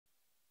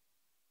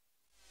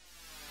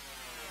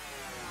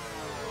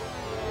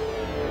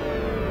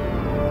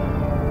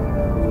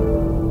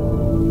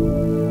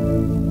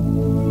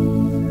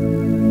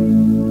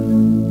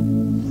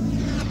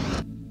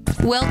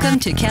Welcome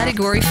to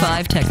Category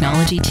 5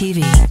 Technology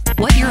TV.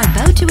 What you're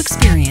about to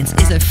experience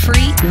is a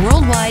free,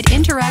 worldwide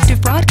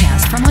interactive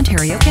broadcast from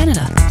Ontario,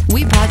 Canada.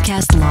 We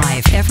broadcast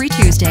live every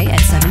Tuesday at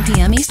 7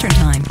 p.m. Eastern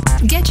Time.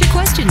 Get your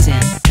questions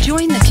in.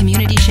 Join the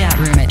community chat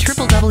room at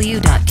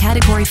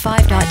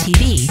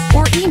www.category5.tv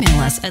or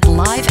email us at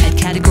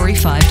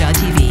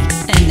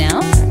live@category5.tv. And now,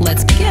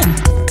 let's begin.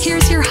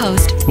 Here's your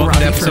host, Welcome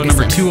Robbie to episode Ferguson.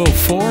 number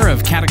 204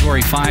 of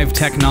Category 5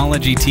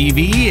 Technology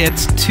TV.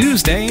 It's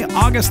Tuesday,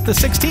 August the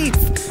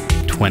 16th,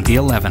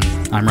 2011.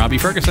 I'm Robbie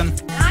Ferguson.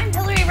 And I'm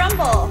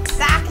Rumball,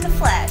 back in the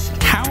flesh.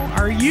 How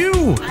are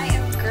you? I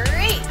am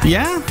great.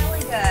 Yeah? I'm really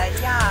good,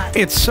 yeah.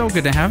 It's so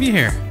good to have you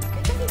here.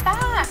 Good to be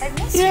back. I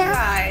missed you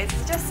guys.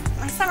 It's just,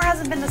 my summer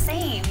hasn't been the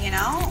same, you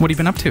know? What have you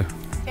been up to?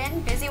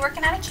 Been busy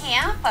working at a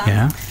camp.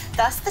 Yeah.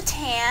 Thus the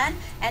tan.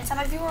 And some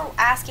of you were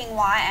asking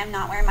why I'm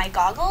not wearing my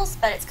goggles,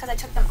 but it's because I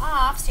took them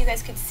off so you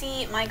guys could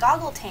see my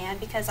goggle tan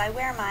because I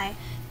wear my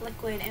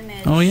liquid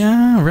image. Oh,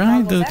 yeah,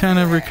 right. The goggles kind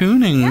of everywhere.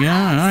 raccooning.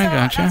 Yeah, I so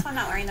gotcha. That's why I'm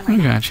not wearing them right I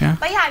now. gotcha.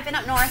 But yeah, I've been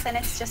up north and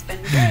it's just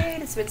been great.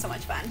 It's been so much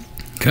fun.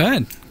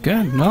 Good,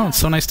 good. Yeah. Well, it's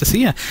so nice to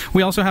see you.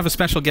 We also have a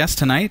special guest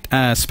tonight.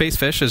 Space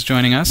Fish is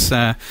joining us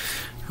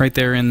right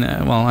there in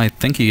the, well, I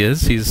think he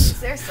is.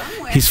 He's there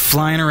somewhere. He's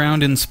flying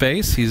around in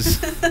space.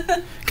 He's...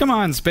 Come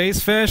on,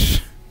 Space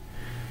Fish.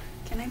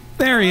 Can I?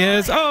 There he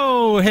is.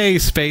 Oh, hey,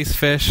 Space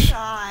Fish.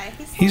 Shy.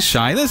 He's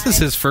shy. This is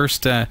his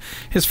first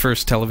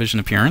television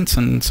appearance,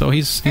 and so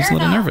he's a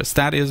little nervous.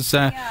 That is,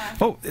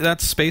 oh,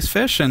 that's Space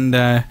Fish,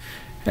 and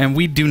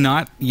we do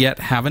not yet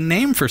have a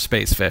name for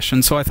Space Fish,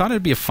 and so I thought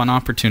it'd be a fun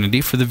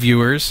opportunity for the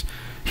viewers.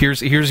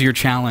 Here's your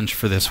challenge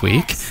for this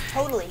week.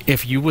 Totally.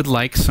 If you would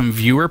like some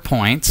viewer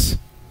points,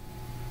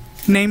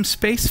 name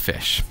Space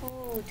Fish.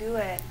 Ooh, do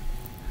it.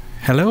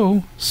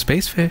 Hello,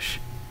 Space Fish.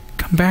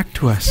 Come back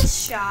to us.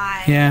 He's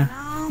shy. Yeah. You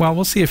know? Well,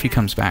 we'll see if he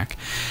comes back.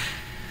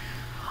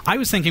 I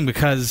was thinking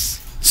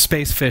because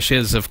Space Fish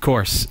is, of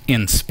course,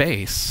 in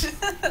space,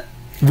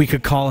 we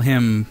could call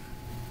him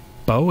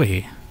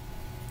Bowie.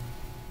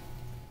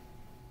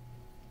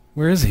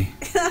 Where is he?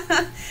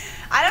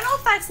 I don't know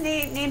if that's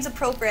name's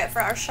appropriate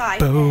for our shy.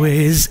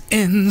 Bowie's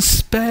in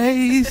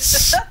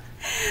space.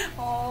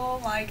 Oh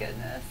my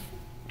goodness.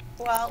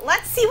 Well,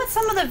 let's see what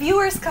some of the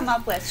viewers come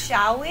up with,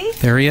 shall we?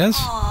 There he is.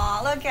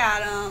 Aw, look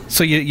at him.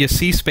 So you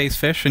see Space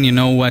Fish and you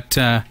know what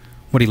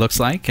he looks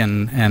like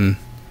and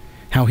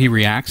how he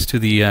reacts to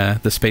the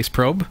space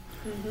probe.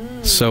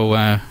 Mm-hmm. So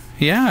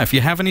yeah, if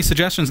you have any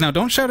suggestions, now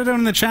don't shout it out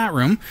in the chat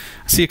room.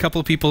 I see a couple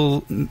of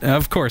people,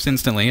 of course,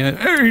 instantly.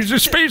 Hey, he's a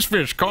Space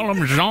Fish. Call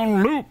him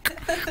Jean-Luc.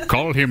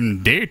 Call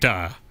him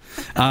Data.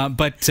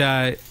 But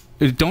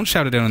don't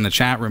shout it out in the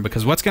chat room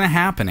because what's going to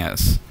happen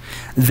is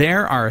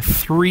there are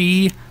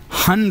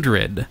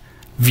 300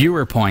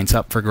 viewer points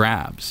up for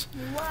grabs.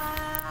 Wow.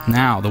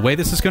 Now, the way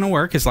this is going to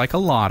work is like a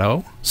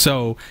lotto.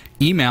 So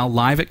email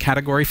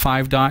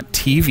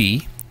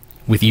live@category5.tv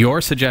with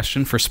your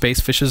suggestion for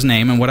Spacefish's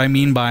name. And what I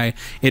mean by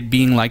it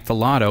being like the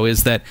lotto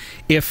is that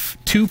if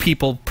two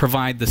people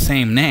provide the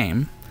same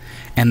name,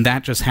 and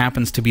that just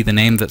happens to be the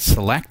name that's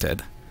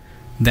selected,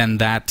 then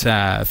that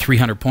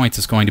 300 points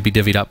is going to be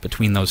divvied up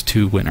between those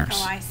two winners.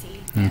 Oh, I see.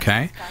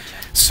 Okay? Gotcha.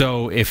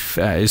 So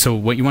so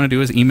what you want to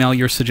do is email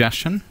your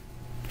suggestion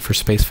for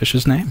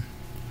Spacefish's name.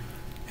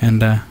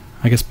 And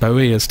I guess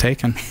Bowie is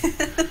taken.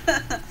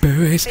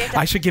 Bowie's.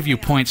 I should give you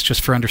points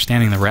just for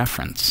understanding the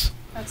reference.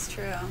 That's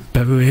true.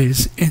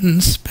 Bowie's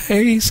in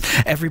space.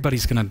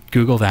 Everybody's going to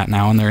Google that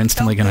now, and they're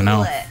instantly going to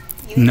know.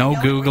 No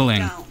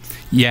Googling.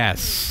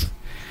 Yes.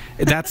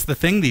 That's the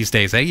thing these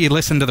days, eh? You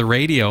listen to the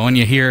radio and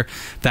you hear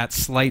that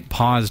slight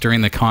pause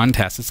during the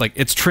contest. It's like,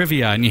 it's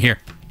trivia, and you hear...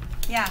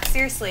 Yeah,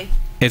 seriously.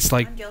 It's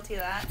like... I'm guilty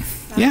of that.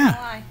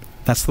 Yeah.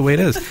 That's the way it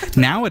is.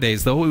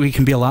 Nowadays, though, we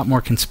can be a lot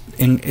more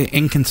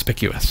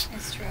inconspicuous.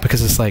 It's true.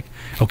 Because it's like,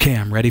 okay,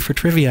 I'm ready for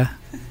trivia.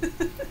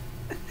 Yeah.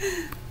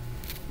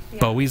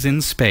 Bowie's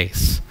in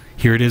space.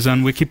 Here it is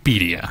on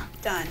Wikipedia.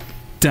 Done.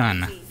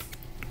 Done. Easy.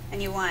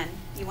 And you won.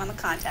 You won the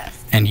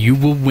contest. And you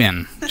will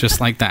win,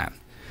 just like that.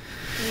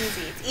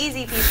 Easy. It's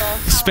easy, people.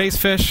 Space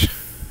Fish.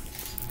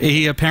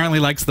 He apparently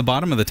likes the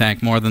bottom of the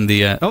tank more than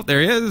the... oh,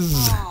 there he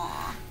is.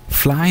 Aww.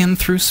 Flying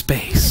through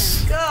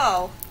space.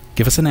 Go.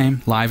 Give us a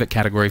name,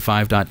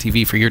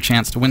 live@category5.tv for your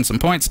chance to win some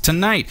points.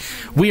 Tonight,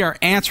 we are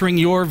answering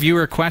your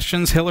viewer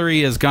questions.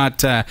 Hillary has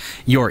got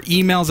your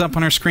emails up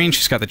on her screen.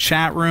 She's got the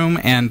chat room,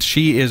 and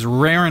she is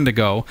raring to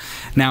go.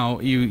 Now,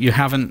 you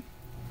haven't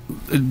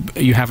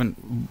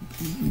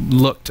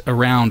looked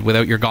around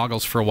without your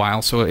goggles for a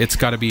while, so it's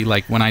got to be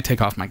like when I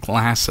take off my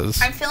glasses.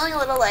 I'm feeling a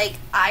little like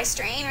eye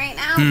strain right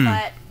now,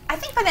 but I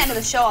think by the end of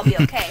the show I'll be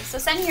okay. So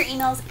send me your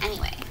emails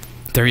anyway.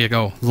 There you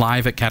go,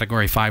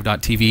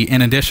 live@category5.tv.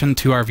 In addition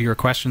to our viewer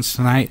questions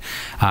tonight,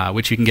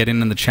 which you can get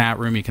in the chat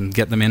room, you can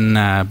get them in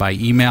by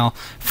email,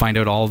 find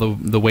out all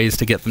the ways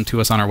to get them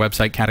to us on our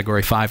website,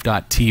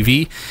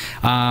 category5.tv.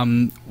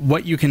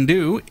 What you can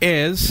do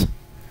is,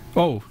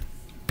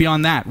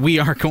 beyond that, we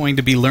are going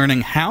to be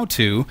learning how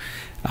to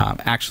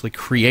actually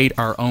create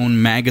our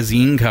own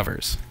magazine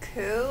covers.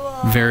 Cool.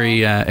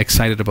 Very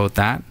excited about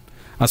that.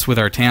 us with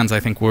our tans, I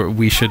think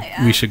we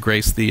should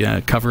grace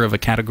the cover of a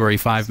Category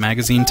 5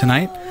 magazine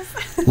tonight.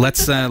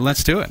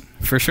 Let's do it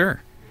for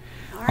sure.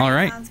 All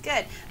right. Sounds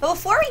good. But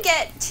before we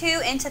get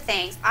too into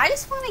things, I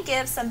just want to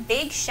give some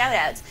big shout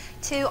outs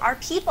to our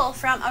people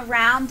from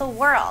around the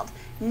world.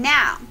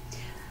 Now,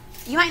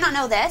 you might not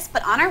know this,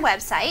 but on our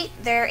website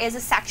there is a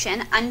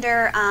section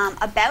under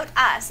About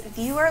Us,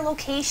 Viewer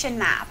Location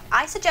Map.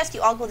 I suggest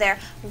you all go there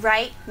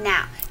right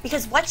now,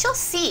 because what you'll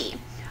see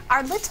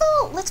are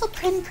little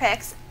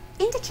pinpricks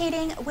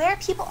indicating where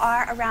people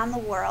are around the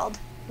world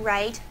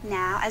right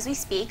now as we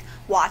speak,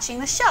 watching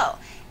the show.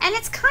 And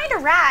it's kind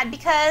of rad,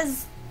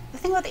 because the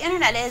thing about the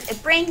internet is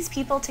it brings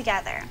people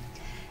together.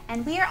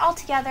 And we are all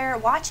together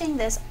watching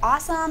this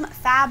awesome,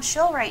 fab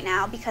show right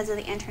now because of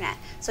the internet.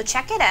 So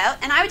check it out.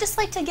 And I would just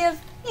like to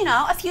give,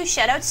 a few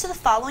shout outs to the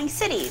following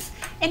cities,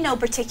 in no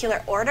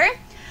particular order.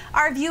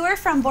 Our viewer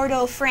from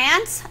Bordeaux,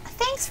 France,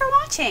 thanks for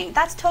watching.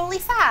 That's totally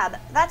fab.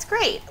 That's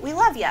great. We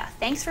love you.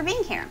 Thanks for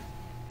being here.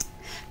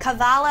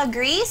 Kavala,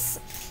 Greece,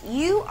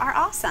 you are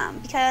awesome,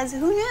 because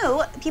who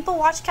knew people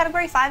watch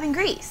Category 5 in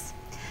Greece?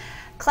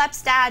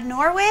 Klepstad,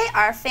 Norway,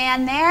 our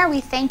fan there,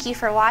 we thank you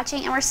for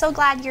watching, and we're so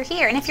glad you're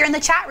here. And if you're in the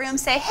chat room,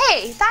 say,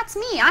 hey, that's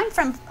me. I'm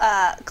from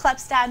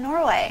Klepstad,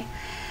 Norway.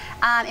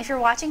 If you're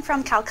watching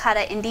from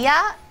Calcutta,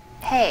 India,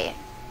 hey,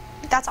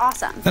 that's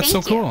awesome. That's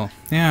so cool.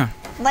 Yeah.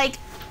 Like,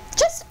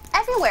 just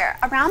everywhere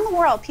around the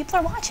world, people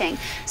are watching.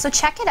 So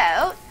check it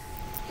out.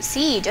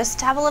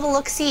 Just have a little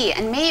look-see,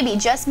 and maybe,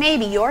 just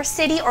maybe, your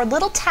city or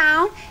little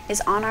town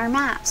is on our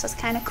map, so it's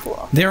kind of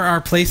cool. There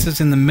are places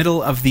in the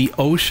middle of the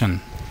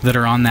ocean that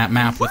are on that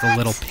map with a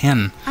little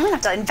pin. I'm gonna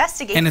have to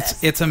investigate and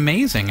this. It's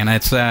amazing, and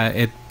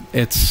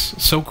it's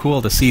so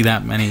cool to see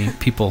that many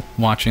people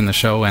watching the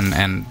show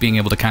and being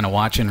able to kind of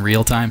watch in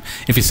real time.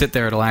 If you sit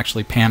there, it'll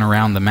actually pan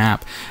around the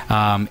map.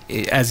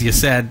 As you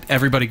said,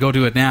 everybody go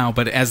do it now,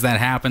 but as that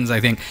happens,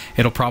 I think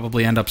it'll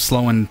probably end up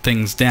slowing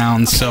things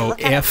down. Okay, so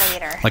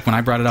if, like when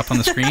I brought it up on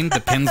the screen, the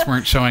pins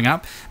weren't showing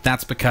up,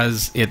 that's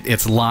because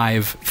it's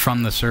live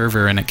from the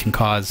server, and it can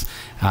cause,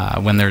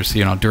 when there's,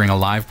 during a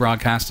live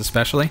broadcast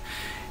especially.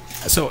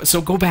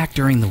 So go back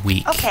during the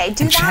week. Okay,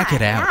 do and that. Check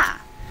it out. Yeah.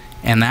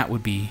 And that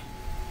would be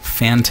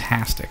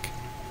fantastic.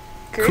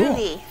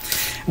 Groovy. Cool.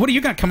 What do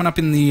you got coming up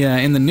in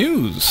the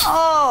news?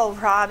 Oh,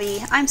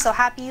 Robbie, I'm so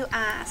happy you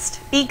asked,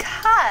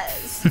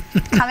 because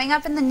coming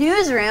up in the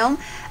newsroom,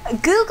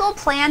 Google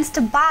plans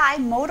to buy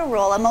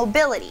Motorola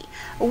Mobility,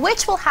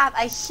 which will have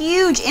a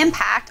huge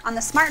impact on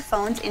the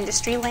smartphones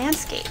industry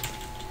landscape.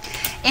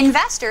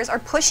 Investors are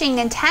pushing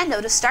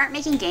Nintendo to start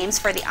making games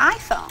for the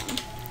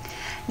iPhone.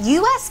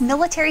 U.S.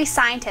 military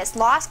scientists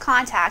lost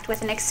contact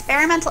with an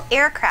experimental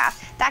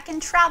aircraft that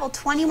can travel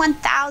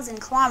 21,000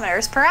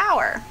 kilometers per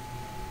hour.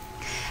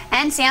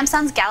 And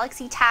Samsung's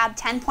Galaxy Tab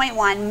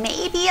 10.1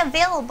 may be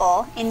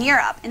available in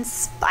Europe in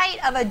spite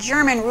of a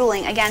German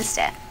ruling against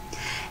it.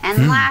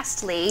 And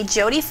lastly,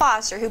 Jodie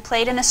Foster, who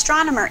played an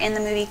astronomer in the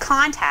movie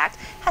Contact,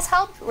 has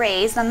helped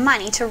raise the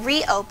money to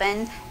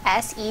reopen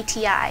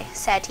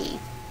SETI.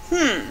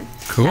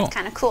 Cool. That's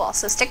kind of cool.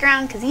 So stick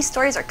around, because these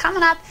stories are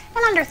coming up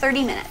in under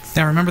 30 minutes.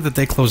 Yeah, I remember that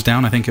they closed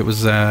down, I think it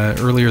was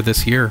earlier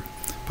this year,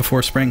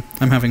 before spring.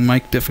 I'm having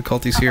mic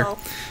difficulties here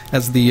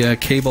as the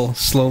cable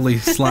slowly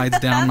slides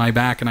down my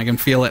back, and I can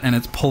feel it, and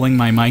it's pulling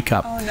my mic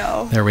up. Oh,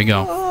 no. There we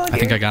go. Oh, I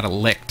think I got it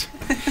licked.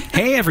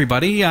 Hey,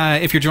 everybody.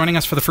 If you're joining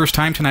us for the first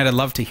time tonight, I'd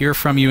love to hear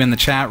from you in the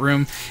chat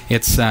room.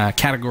 It's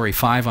Category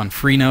 5 on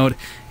Freenode.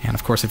 And,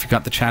 of course, if you've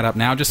got the chat up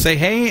now, just say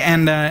hey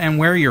and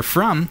where you're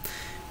from.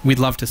 We'd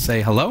love to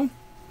say hello.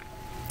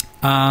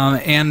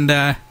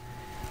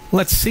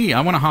 Let's see.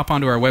 I want to hop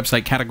onto our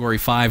website,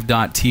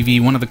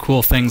 category5.tv. One of the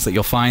cool things that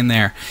you'll find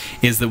there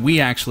is that we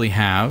actually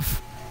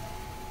have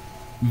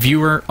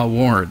viewer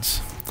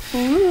awards.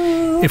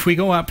 Ooh. If we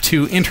go up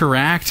to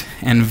Interact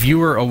and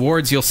Viewer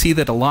Awards, you'll see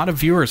that a lot of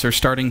viewers are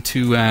starting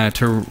to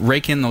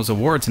rake in those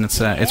awards, and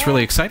it's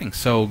really exciting.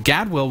 So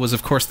Gadwill was,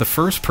 of course, the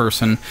first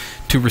person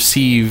to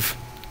receive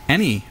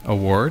any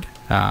award,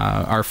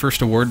 our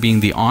first award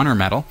being the Honor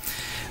Medal.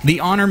 The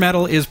Honor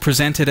Medal is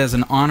presented as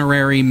an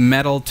honorary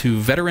medal to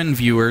veteran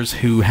viewers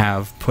who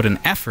have put an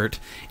effort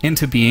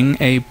into being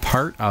a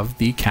part of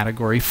the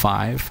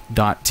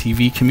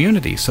Category5.tv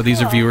community. So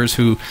these are viewers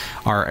who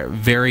are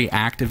very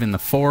active in the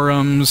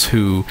forums,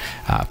 who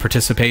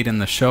participate in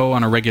the show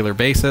on a regular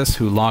basis,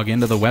 who log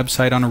into the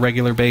website on a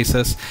regular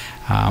basis.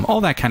 All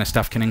that kind of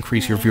stuff can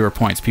increase your viewer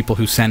points, people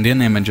who send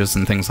in images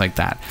and things like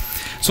that.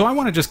 So I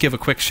want to just give a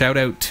quick shout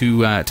out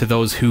to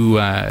those who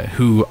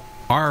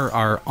are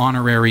our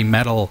honorary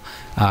medal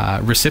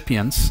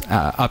recipients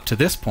up to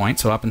this point,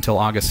 so up until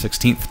August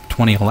 16th,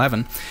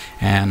 2011.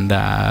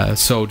 And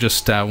so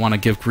just want to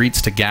give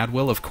greets to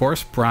Gadwill, of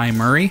course, Bry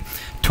Murray,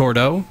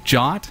 Tordo,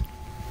 Jot,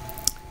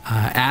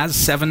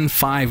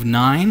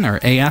 AS759,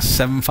 or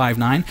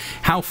AS759,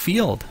 How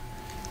Field.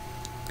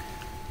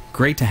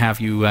 Great to have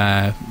you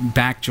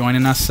back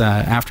joining us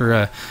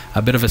after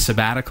a bit of a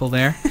sabbatical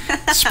there.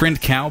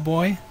 Sprint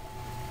Cowboy.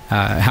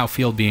 How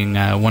Field being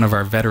one of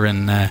our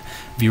veteran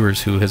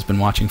viewers who has been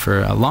watching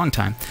for a long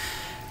time.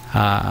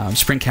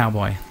 Sprint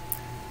Cowboy,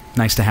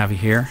 nice to have you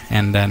here,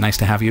 and nice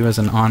to have you as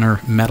an honor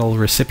medal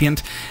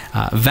recipient.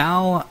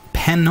 Val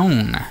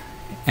Penone,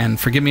 and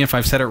forgive me if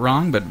I've said it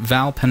wrong, but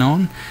Val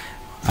Penone,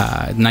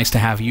 nice to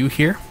have you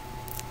here.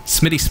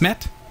 Smitty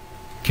Smith,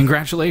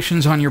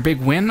 congratulations on your big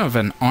win of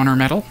an honor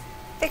medal.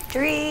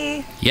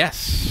 Victory!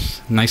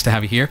 Yes, nice to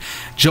have you here.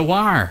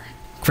 Jawar,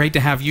 great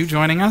to have you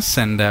joining us,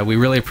 and we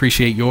really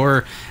appreciate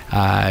your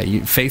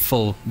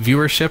faithful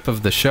viewership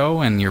of the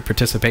show and your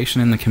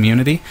participation in the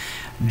community.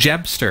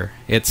 Jebster,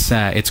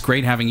 it's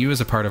great having you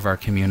as a part of our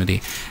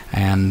community,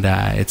 and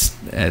it's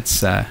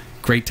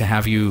great to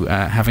have you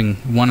having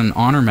won an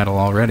honor medal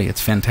already.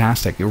 It's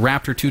fantastic.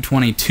 Raptor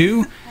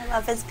 222. I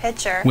love his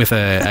picture. With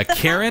a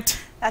carrot.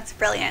 That's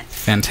brilliant.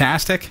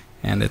 Fantastic.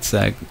 And it's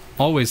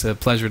always a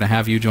pleasure to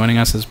have you joining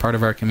us as part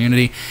of our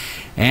community.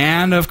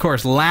 And, of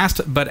course,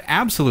 last but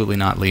absolutely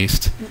not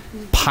least,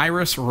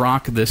 Pyrus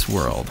Rock This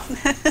World.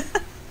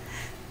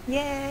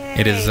 Yay!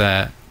 It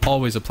is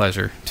always a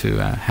pleasure to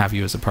have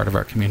you as a part of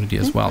our community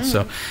as well.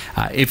 So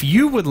if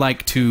you would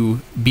like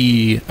to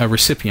be a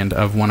recipient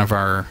of one of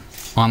our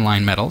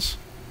online medals,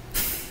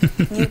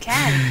 you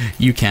can.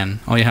 You can.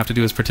 All you have to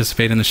do is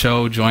participate in the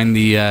show, join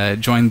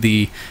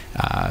the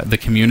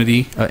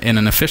community in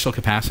an official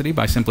capacity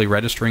by simply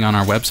registering on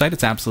our website.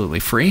 It's absolutely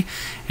free,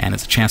 and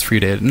it's a chance for you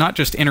to not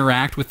just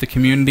interact with the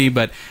community,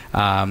 but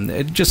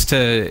just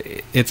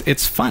to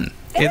it's fun.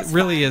 It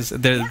really is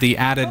the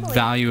added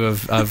value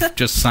of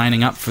just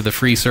signing up for the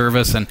free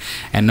service and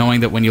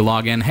knowing that when you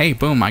log in, hey,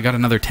 boom, I got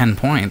another 10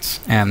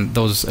 points, and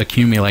those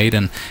accumulate,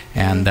 and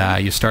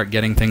you start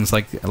getting things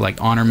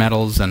like honor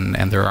medals, and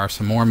there are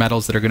some more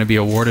medals that are going to be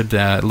awarded,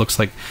 it looks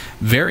like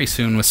very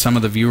soon, with some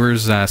of the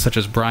viewers such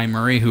as Brian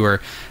Murray, who are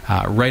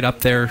right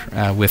up there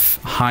with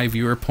high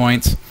viewer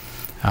points.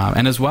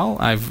 And as well,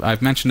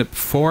 I've mentioned it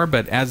before,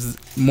 but as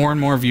more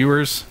and more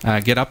viewers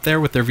get up there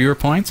with their viewer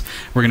points,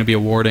 we're going to be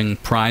awarding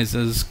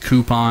prizes,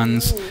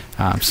 coupons,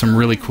 some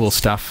really cool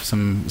stuff,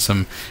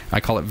 some I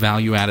call it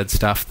value-added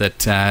stuff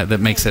that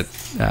makes it,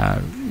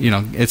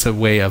 it's a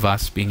way of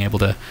us being able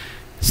to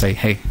say,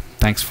 hey,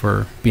 thanks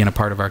for being a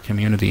part of our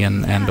community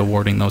and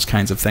awarding those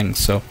kinds of things.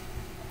 So.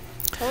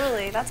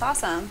 Totally, that's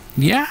awesome.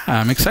 Yeah,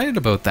 I'm excited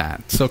about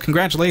that. So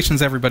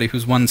congratulations, everybody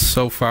who's won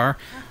so far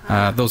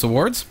those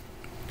awards.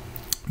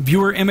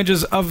 Viewer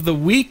images of the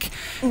week,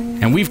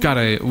 and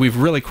we've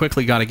really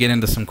quickly got to get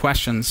into some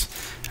questions.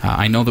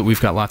 I know that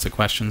we've got lots of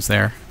questions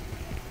there,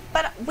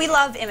 but we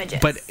love images.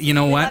 But you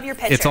know what?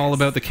 It's all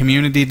about the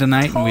community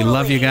tonight, and we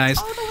love you guys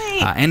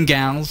and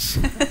gals.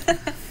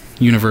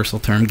 Universal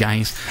term,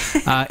 guys.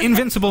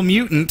 Invincible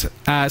Mutant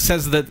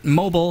says that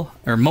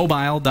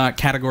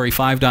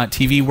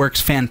mobile.category5.tv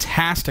works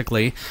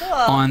fantastically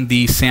on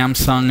the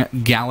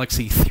Samsung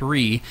Galaxy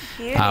 3,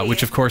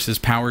 which of course is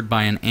powered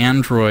by an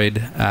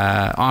Android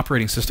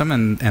operating system,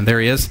 and there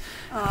he is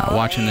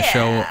watching the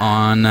show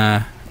on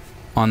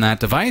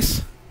that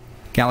device,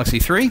 Galaxy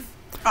 3.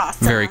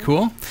 Awesome. Very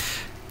cool.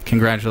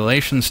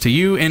 Congratulations to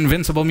you,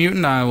 Invincible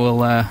Mutant. I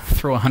will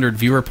throw 100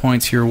 viewer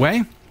points your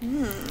way.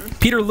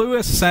 Peter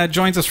Lewis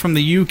joins us from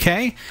the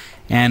UK,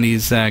 and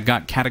he's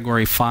got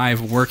Category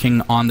 5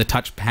 working on the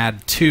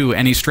Touchpad 2,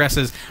 and he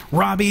stresses,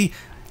 Robbie,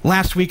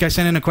 last week I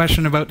sent in a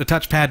question about the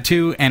Touchpad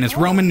 2, and it's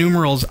Roman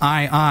numerals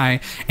II, and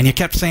you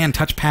kept saying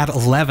Touchpad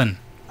 11.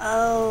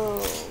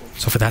 Oh.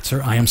 So for that,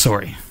 sir, I am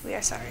sorry. We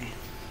are sorry.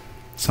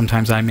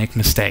 Sometimes I make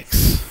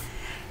mistakes.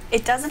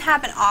 It doesn't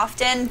happen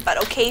often,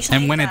 but occasionally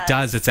And when it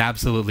does, it's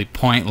absolutely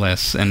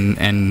pointless,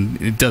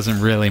 and it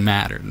doesn't really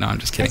matter. No, I'm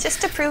just kidding. It's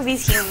just to prove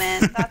he's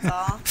human, that's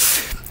all.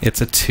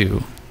 It's a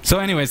 2. So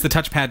anyways, the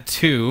Touchpad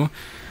 2,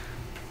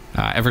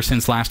 ever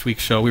since last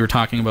week's show, we were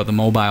talking about the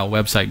mobile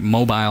website.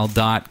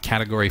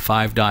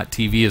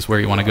 Mobile.category5.tv is where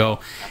you want to go.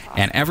 Awesome.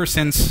 And ever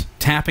since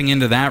tapping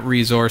into that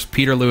resource,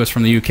 Peter Lewis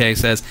from the UK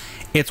says,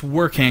 it's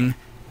working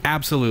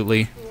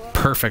absolutely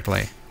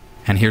perfectly.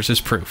 And here's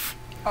his proof.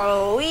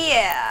 Oh,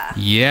 yeah.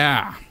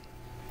 Yeah.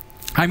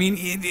 I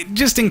mean,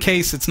 just in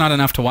case it's not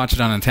enough to watch it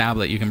on a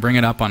tablet, you can bring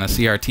it up on a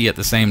CRT at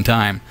the same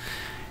time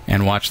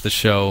and watch the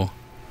show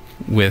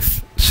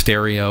with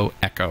stereo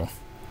echo.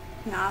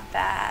 Not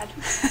bad.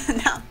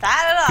 Not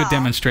bad at all. Good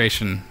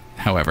demonstration,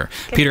 however.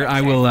 Peter,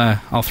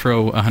 I'll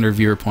throw 100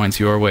 viewer points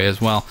your way as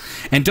well.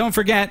 And don't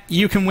forget,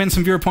 you can win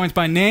some viewer points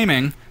by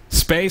naming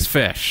Space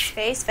Fish.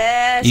 Space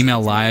Fish.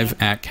 Email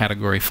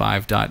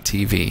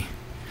live@category5.tv.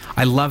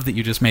 I love that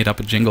you just made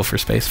up a jingle for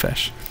Space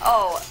Fish.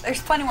 Oh,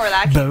 there's plenty more of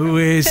that.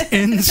 Boys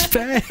in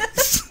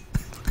space.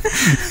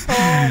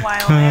 Oh, my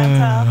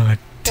Lanta.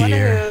 Oh,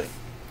 dear.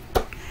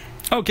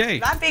 Okay.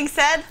 That being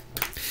said,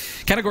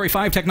 Category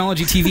 5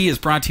 Technology TV is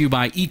brought to you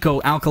by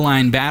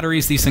Eco-Alkaline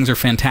batteries. These things are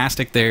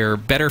fantastic. They're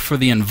better for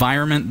the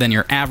environment than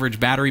your average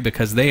battery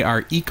because they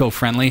are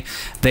eco-friendly.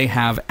 They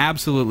have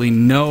absolutely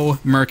no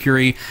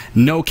mercury,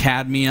 no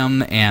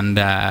cadmium, and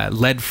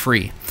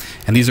lead-free.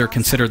 And these are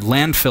considered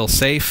landfill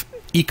safe.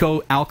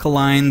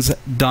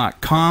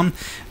 ecoalkalines.com.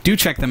 Do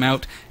check them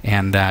out,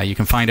 and you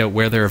can find out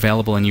where they're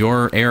available in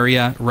your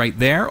area right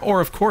there, or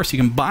of course you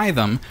can buy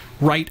them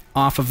right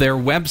off of their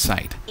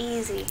website.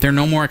 Easy. They're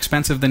no more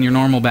expensive than your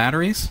normal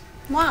batteries.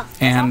 Wow,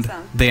 that's and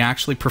awesome. they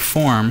actually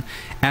perform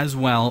as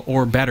well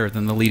or better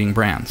than the leading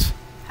brands.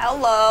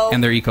 Hello.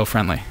 And they're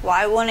eco-friendly.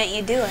 Why wouldn't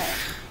you do it?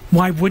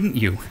 Why wouldn't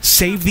you?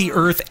 Save the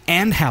earth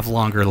and have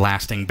longer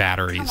lasting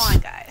batteries. Come on,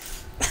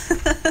 guys.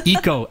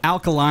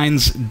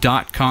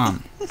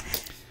 EcoAlkalines.com.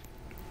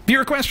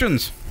 Viewer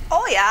questions.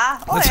 Oh,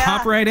 yeah. Let's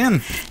hop right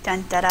in.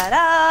 Dun, da, da,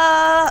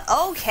 da.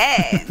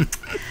 Okay.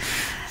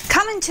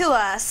 Coming to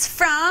us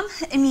from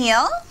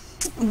Emil,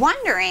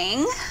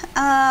 wondering,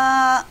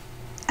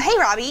 hey,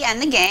 Robbie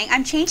and the gang,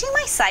 I'm changing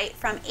my site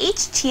from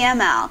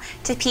HTML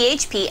to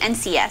PHP and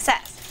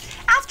CSS.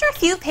 After a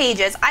few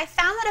pages, I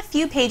found that a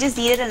few pages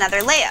needed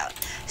another layout.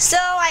 So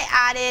I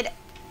added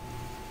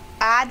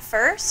AD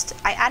first,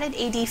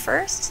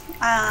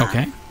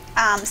 Okay.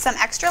 some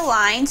extra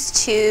lines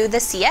to the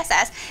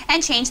CSS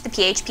and changed the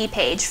PHP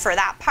page for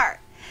that part.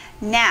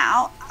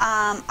 Now,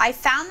 I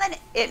found that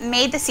it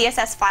made the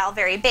CSS file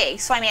very big,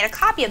 so I made a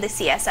copy of the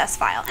CSS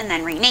file and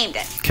then renamed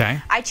it.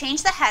 Okay. I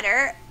changed the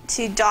header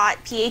to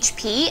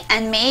 .php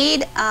and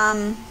made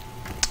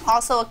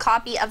also a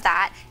copy of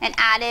that and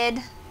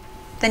added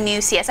the new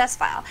CSS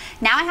file.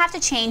 Now I have to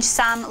change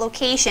some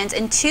locations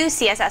in 2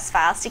 CSS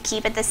files to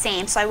keep it the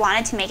same, so I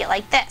wanted to make it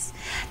like this.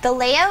 The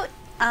layout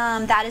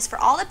that is for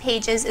all the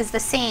pages is the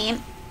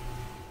same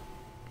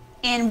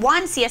in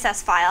one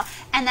CSS file,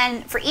 and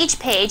then for each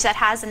page that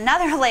has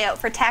another layout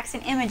for text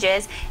and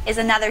images is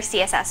another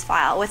CSS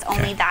file with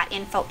only that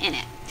info in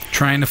it.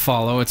 Trying to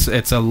follow. It's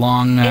a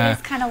long. It is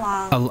kind of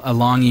long. A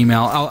long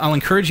email. I'll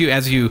encourage you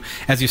as you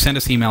send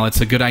us email. It's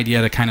a good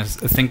idea to kind of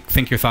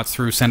think your thoughts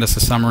through. Send us a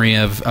summary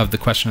of the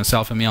question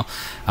itself, Emil.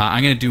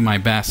 I'm going to do my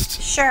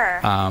best. Sure.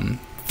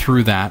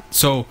 Through that.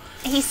 So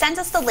he sends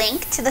us the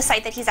link to the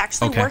site that he's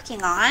actually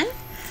working on,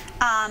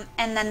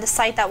 and then the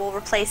site that will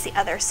replace the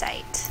other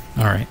site.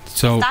 All right.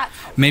 So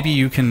maybe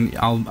you can.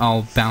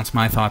 I'll bounce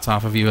my thoughts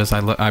off of you as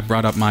I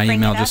brought up my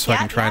email just so I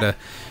can try to.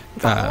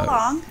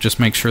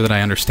 Just make sure that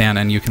I understand,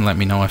 and you can let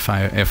me know if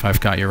I've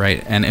got you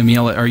right. And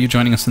Emil, are you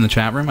joining us in the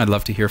chat room? I'd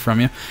love to hear from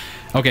you.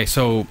 Okay,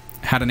 so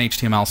had an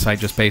HTML site,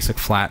 just basic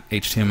flat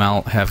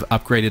HTML, have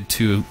upgraded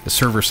to the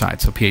server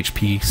side, so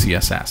PHP,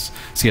 CSS.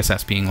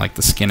 CSS being like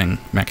the skinning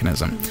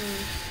mechanism.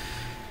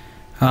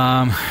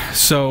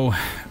 So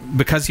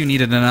because you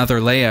needed another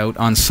layout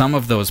on some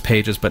of those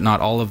pages, but not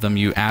all of them,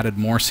 you added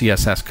more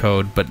CSS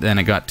code, but then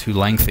it got too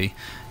lengthy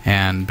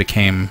and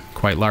became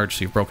quite large,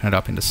 so you've broken it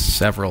up into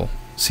several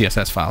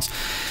CSS files.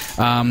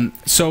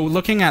 So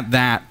looking at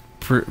that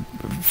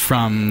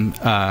from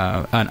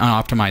an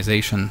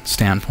optimization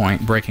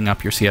standpoint, breaking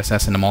up your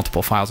CSS into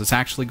multiple files, it's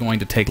actually going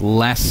to take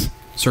less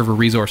server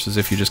resources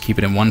if you just keep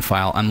it in one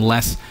file,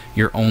 unless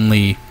you're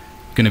only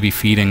going to be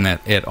feeding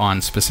it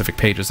on specific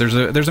pages.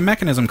 There's a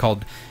mechanism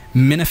called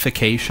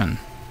minification.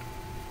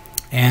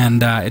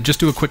 And just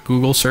do a quick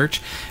Google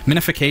search.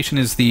 Minification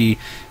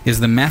is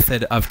the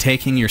method of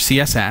taking your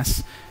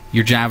CSS,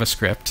 your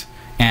JavaScript,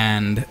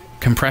 and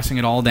compressing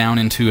it all down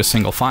into a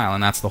single file.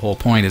 And that's the whole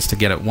point, is to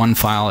get it one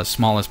file as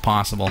small as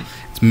possible.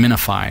 It's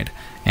minified,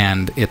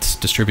 and it's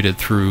distributed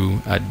through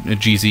a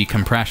GZ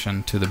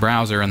compression to the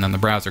browser, and then the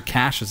browser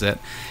caches it,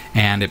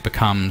 and it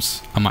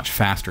becomes a much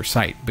faster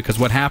site. Because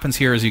what happens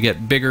here is you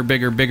get bigger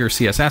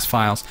CSS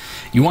files.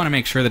 You want to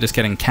make sure that it's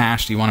getting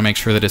cached. You want to make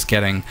sure that it's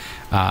getting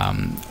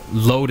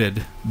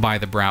loaded by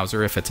the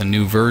browser if it's a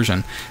new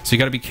version. So you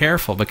got to be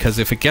careful, because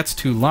if it gets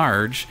too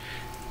large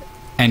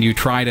and you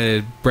try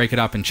to break it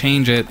up and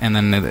change it, and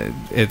then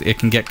it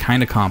can get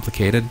kind of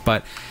complicated.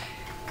 But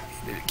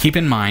keep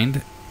in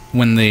mind,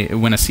 when a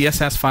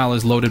CSS file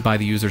is loaded by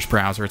the user's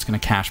browser, it's going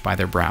to cache by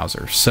their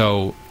browser.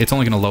 So it's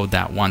only going to load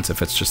that once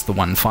if it's just the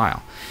one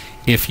file.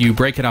 If you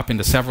break it up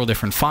into several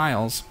different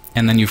files,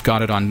 and then you've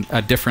got it on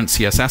a different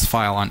CSS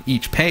file on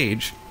each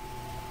page,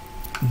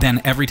 then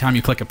every time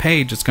you click a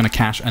page, it's going to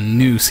cache a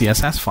new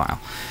CSS file.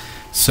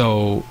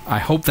 So I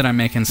hope that I'm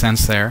making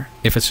sense there.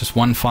 If it's just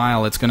one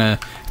file, it's gonna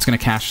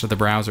cache to the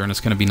browser, and it's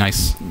going to be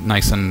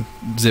nice and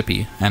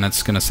zippy, and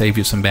it's going to save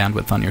you some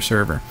bandwidth on your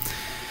server.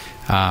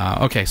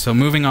 Okay, so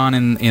moving on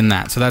in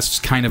that. So that's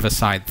just kind of a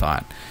side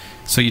thought.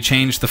 So you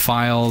changed the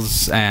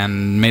files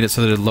and made it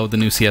so that it would load the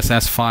new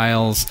CSS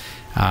files.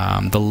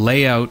 The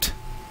layout,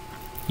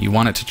 you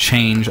want it to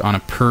change on a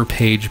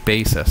per-page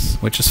basis,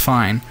 which is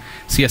fine.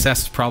 CSS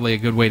is probably a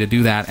good way to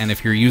do that, and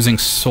if you're using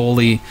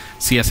solely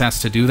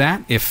CSS to do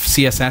that, if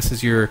CSS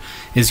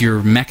is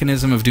your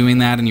mechanism of doing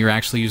that, and you're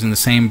actually using the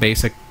same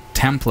basic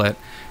template,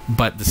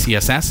 but the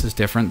CSS is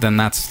different, then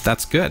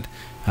that's good.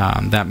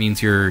 That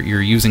means you're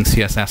using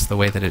CSS the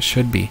way that it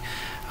should be.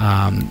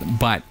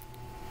 But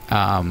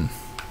how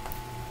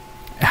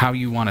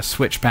you want to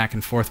switch back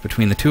and forth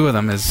between the two of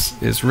them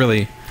is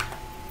really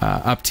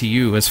up to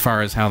you as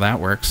far as how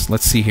that works.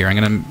 Let's see here. I'm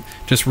going to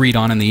just read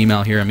on in the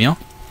email here, Emil.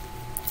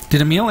 Did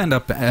Emil end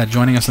up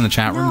joining us in the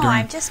chat room? No,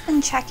 I've just been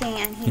checking,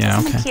 and he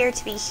doesn't appear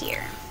to be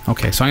here.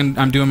 Okay, so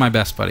I'm doing my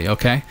best, buddy.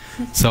 Okay,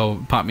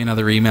 so pop me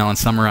another email and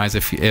summarize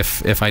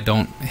if I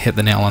don't hit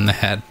the nail on the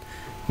head,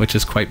 which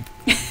is quite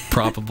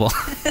probable.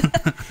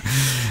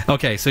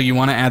 Okay, so you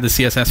want to add the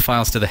CSS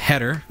files to the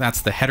header.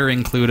 That's the header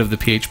include of the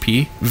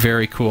PHP.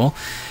 Very cool.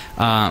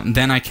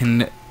 then I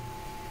can,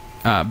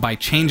 by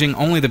changing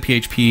only the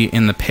PHP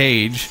in the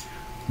page,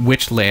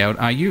 which layout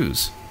I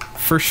use.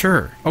 For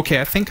sure. Okay,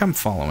 I think I'm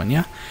following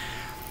you.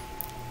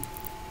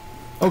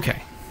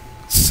 Okay,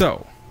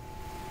 so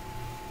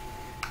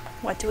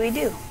what do we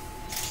do?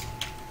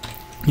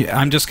 yeah,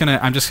 I'm just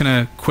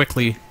gonna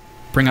quickly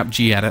bring up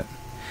gedit,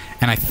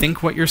 and I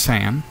think what you're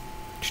saying.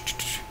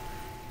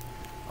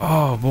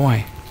 Oh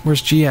boy,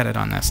 where's gedit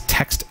on this?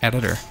 Text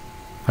editor.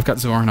 I've got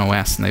Zorin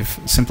OS, and they've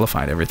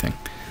simplified everything.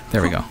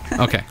 There we go.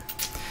 Okay.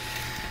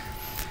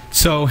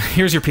 So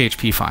here's your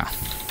PHP file.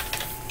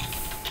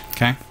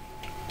 Okay.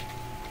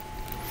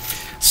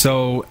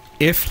 So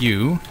if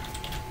you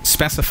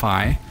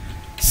specify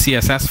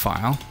CSS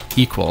file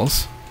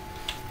equals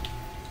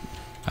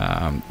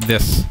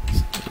this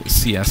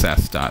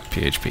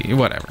css.php,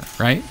 whatever,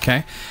 right?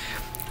 Okay.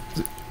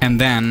 And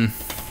then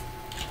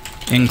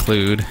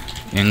includes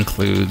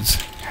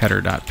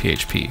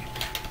header.php.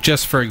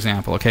 Just for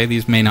example, okay?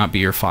 These may not be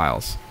your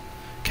files.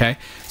 Okay?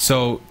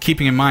 So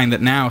keeping in mind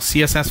that now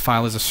CSS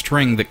file is a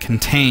string that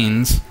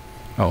contains...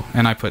 Oh,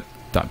 and I put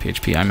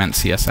 .php. I meant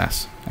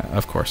CSS,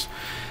 of course.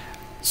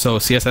 So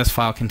CSS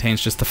file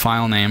contains just the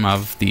file name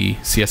of the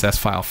CSS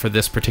file for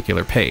this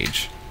particular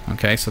page.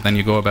 Okay? So then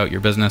you go about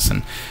your business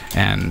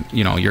and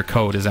you know, your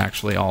code is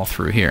actually all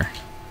through here.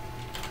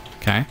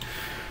 Okay?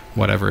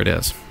 Whatever it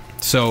is.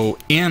 So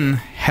in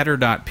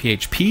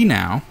header.php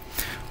now,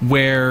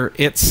 where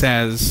it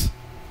says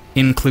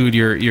include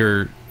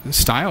your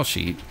style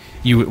sheet,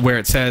 where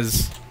it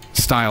says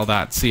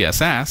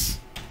style.css,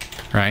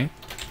 right?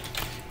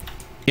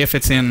 If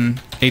it's in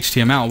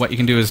HTML, what you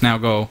can do is now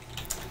go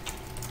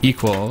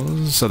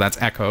equals, so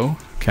that's echo,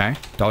 okay,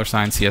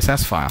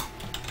 $CSS file,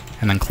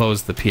 and then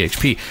close the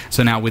PHP.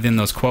 So now within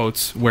those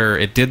quotes where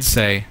it did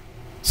say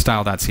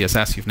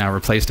style.css, you've now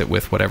replaced it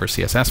with whatever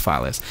CSS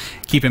file is.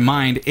 Keep in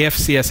mind, if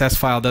CSS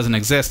file doesn't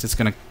exist, it's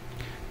going to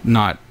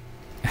not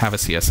have a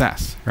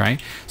CSS, right?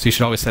 So you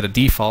should always set a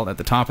default at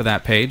the top of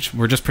that page.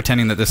 We're just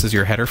pretending that this is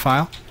your header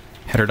file,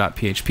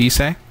 header.php,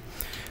 say.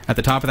 At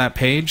the top of that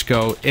page,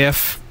 go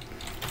if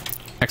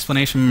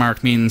exclamation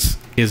mark means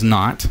is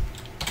not,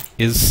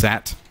 is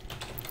set,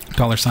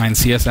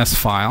 $CSS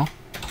file,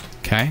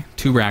 okay,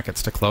 2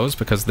 brackets to close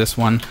because this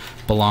one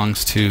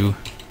belongs to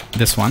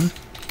this one,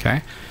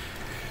 okay,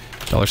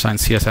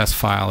 $CSS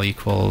file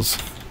equals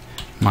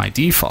my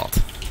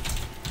default.css,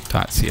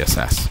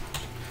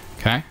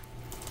 okay?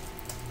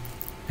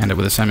 End it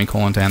with a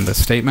semicolon to end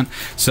this statement.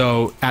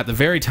 So at the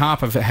very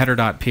top of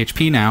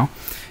header.php now,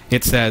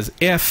 it says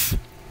if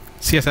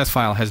CSS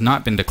file has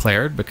not been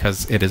declared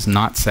because it is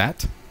not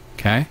set,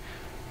 okay,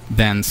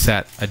 then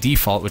set a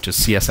default, which is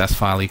CSS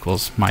file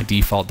equals my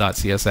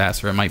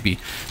default.css, or it might be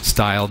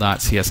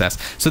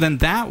style.css. So then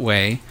that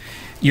way,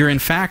 you're in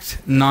fact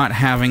not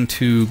having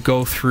to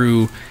go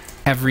through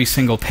every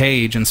single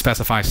page and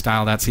specify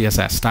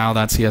style.css,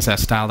 style.css,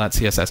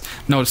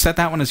 style.css. No, set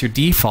that one as your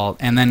default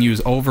and then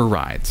use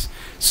overrides.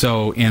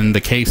 So in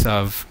the case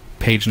of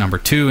page number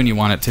 2 and you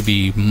want it to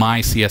be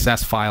my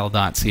CSS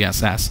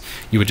file.css,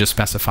 you would just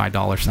specify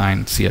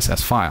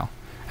 $CSS file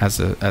as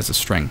a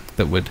string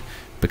that would,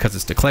 because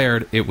it's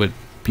declared, it would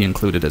be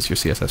included as your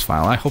CSS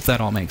file. I hope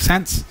that all makes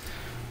sense,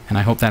 and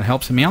I hope that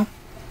helps, Emil.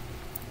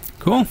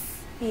 Cool.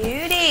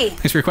 Beauty.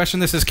 Thanks for your question.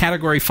 This is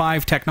Category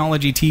 5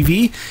 Technology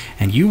TV,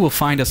 and you will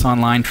find us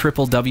online,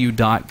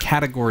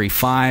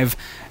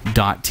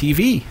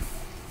 www.category5.tv.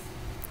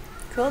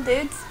 Cool,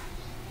 dudes.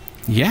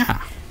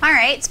 Yeah. All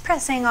right, it's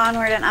pressing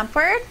onward and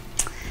upward.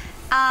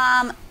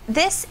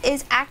 This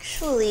is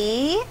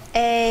actually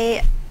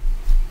a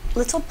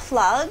little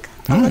plug,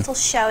 a little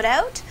shout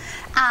out.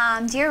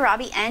 Dear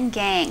Robbie and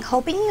gang,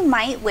 hoping you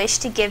might wish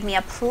to give me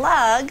a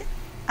plug.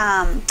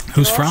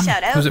 Who's from?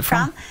 Shout out. Who's it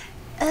from?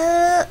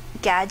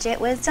 Gadget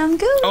Wisdom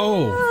Guru.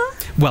 Oh,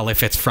 well,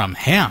 if it's from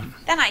him,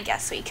 then I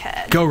guess we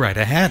could. go right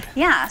ahead.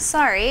 Yeah,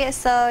 sorry.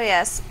 So,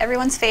 yes,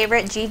 everyone's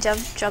favorite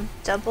GWG,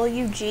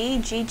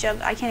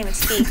 I can't even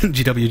speak.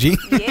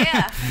 GWG?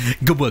 Yeah.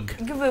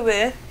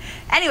 Gubug.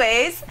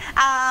 Anyways,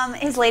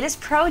 his latest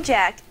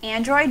project,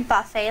 Android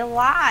Buffet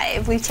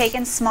Live. We've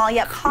taken small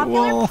yet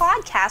popular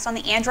podcasts on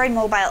the Android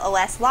Mobile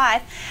OS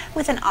Live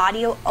with an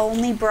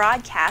audio-only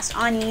broadcast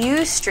on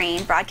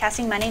Ustream,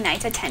 broadcasting Monday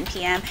nights at 10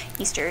 p.m.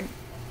 Eastern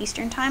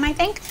time, I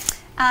think.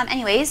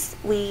 Anyways,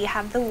 we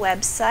have the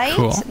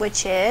website,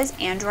 which is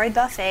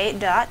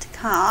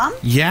androidbuffet.com.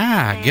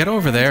 Yeah, get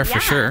over there for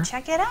sure.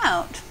 Check it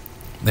out.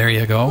 There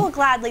you go. We'll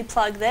gladly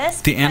plug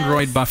this. The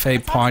Android Buffet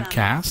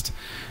podcast.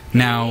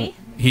 Now,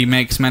 he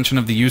makes mention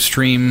of the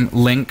Ustream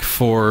link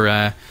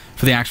for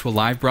the actual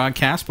live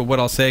broadcast, but what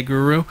I'll say,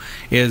 Guru,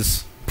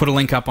 is put a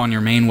link up on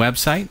your main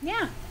website.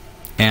 Yeah.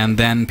 And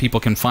then people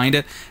can find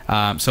it.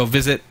 So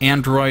visit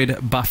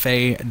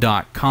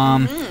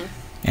androidbuffet.com,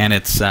 and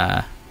it's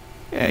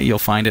you'll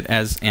find it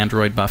as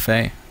Android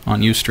Buffet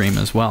on Ustream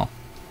as well.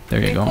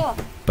 There you go. Cool.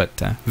 But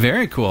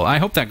very cool. I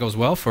hope that goes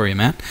well for you,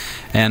 man.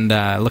 And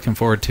looking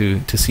forward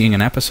to seeing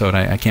an episode.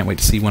 I can't wait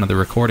to see one of the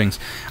recordings.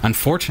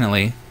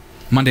 Unfortunately,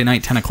 Monday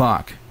night, 10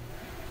 o'clock.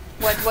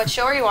 What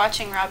show are you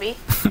watching, Robbie?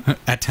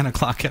 at 10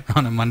 o'clock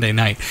on a Monday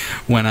night.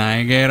 When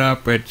I get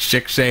up at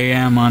 6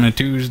 a.m. on a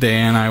Tuesday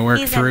and I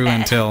work through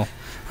until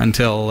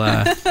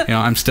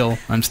I'm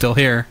still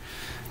here.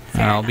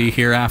 And I'll be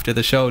here after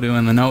the show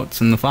doing the notes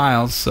and the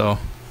files. So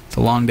it's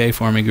a long day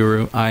for me,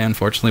 Guru. I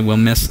unfortunately will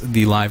miss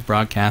the live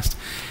broadcast.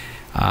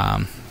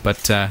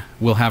 But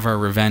we'll have our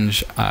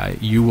revenge.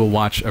 You will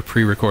watch a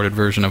pre-recorded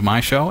version of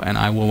my show, and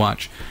I will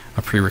watch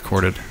a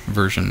pre-recorded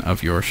version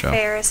of your show.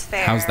 Fair is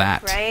fair. How's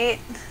that? Right?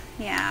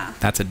 Yeah.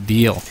 That's a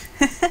deal.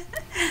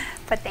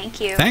 But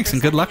thank you. Thanks,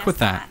 and good luck with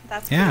that.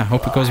 That's I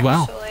hope it goes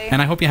well. Actually.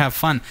 And I hope you have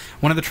fun.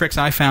 One of the tricks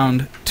I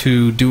found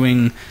to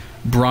doing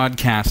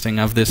broadcasting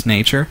of this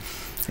nature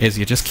is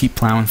you just keep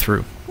plowing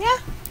through. Yeah.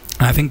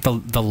 I think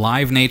the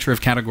live nature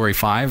of Category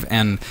 5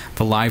 and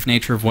the live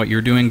nature of what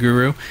you're doing,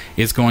 Guru,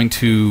 is going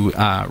to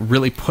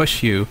really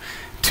push you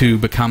to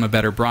become a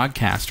better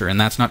broadcaster. And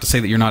that's not to say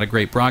that you're not a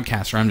great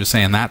broadcaster. I'm just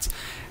saying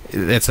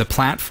it's a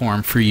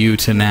platform for you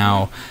to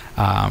now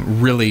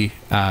really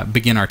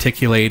begin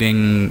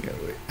articulating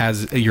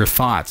as your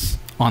thoughts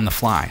on the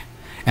fly.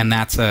 And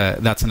that's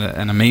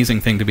an amazing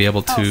thing to be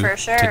able to for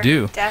sure. to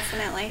do.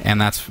 Definitely.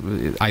 And that's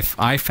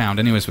I found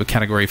anyways with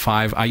Category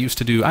 5. I used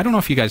to do, I don't know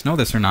if you guys know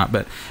this or not,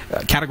 but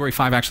Category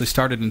 5 actually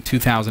started in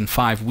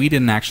 2005. We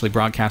didn't actually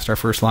broadcast our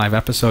first live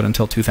episode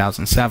until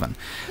 2007.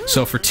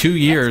 So for 2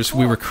 years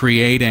we were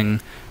creating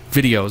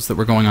videos that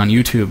were going on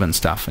YouTube and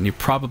stuff, and you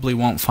probably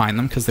won't find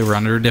them because they were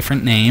under a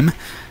different name.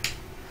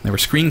 They were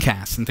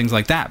screencasts and things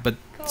like that. But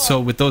so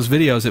with those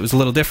videos it was a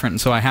little different.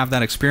 And so I have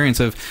that experience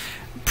of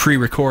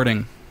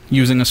pre-recording,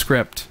 using a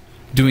script,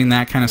 doing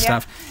that kind of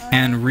stuff,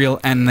 and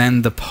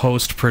then the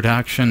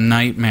post-production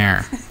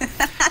nightmare.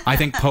 I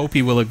think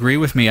Popey will agree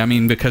with me. I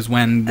mean, because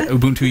when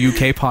Ubuntu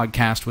UK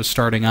podcast was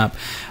starting up,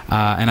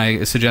 and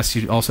I suggest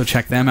you also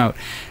check them out,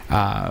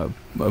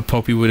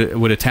 Popey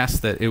would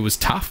attest that it was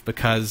tough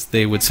because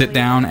they would sit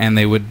down and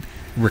they would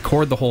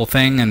record the whole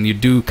thing, and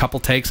you'd do a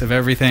couple takes of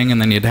everything,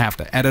 and then you'd have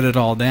to edit it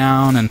all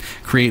down and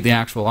create the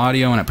actual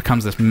audio, and it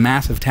becomes this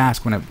massive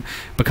task. When it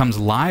becomes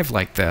live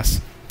like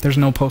this, there's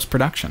no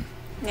post-production.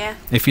 Yeah.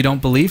 If you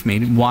don't believe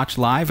me, watch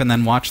live and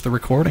then watch the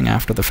recording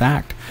after the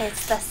fact.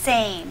 It's the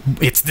same.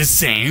 It's the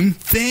same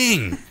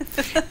thing.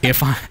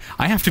 If I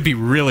have to be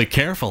really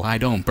careful I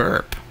don't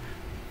burp.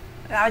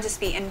 That would just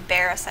be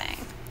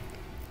embarrassing.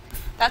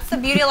 That's the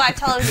beauty of live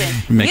television.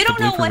 Make You don't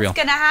the know blooper what's reel.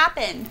 going to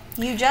happen.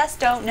 You just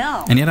don't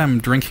know. And yet I'm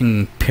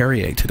drinking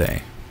Perrier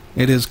today.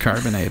 It is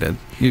carbonated.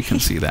 You can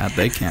see that.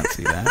 They can't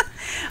see that.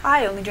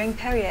 I only drink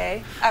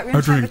Perrier at room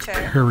I drink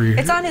temperature. Perrier.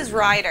 It's on his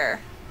rider.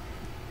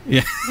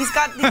 Yeah. He's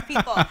got these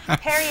people.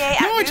 Perrier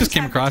at No, I room just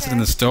came across it in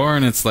the temperature. store,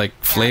 and it's like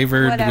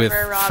flavored Whatever, with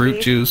Robbie.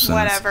 fruit juice. And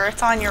Whatever.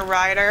 It's on your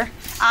rider.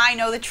 I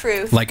know the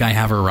truth. like I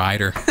have a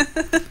rider.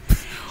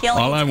 He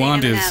only all eats I green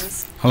want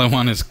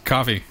M&Ms. is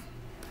coffee.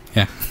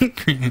 Yeah.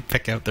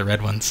 Pick out the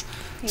red ones.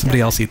 He Somebody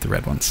doesn't. else eat the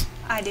red ones.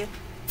 I do.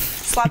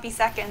 Sloppy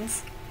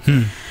seconds.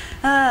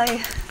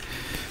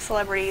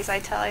 Celebrities, I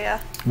tell ya.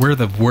 We're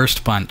the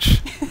worst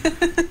bunch.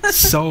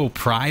 So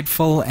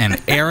prideful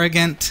and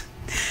arrogant.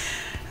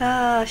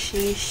 Oh,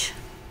 sheesh.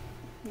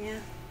 Yeah.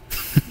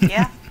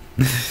 Yeah.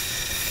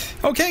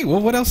 Okay,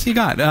 well, what else you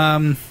got?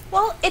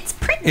 Well, it's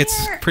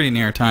Pretty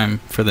near time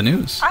for the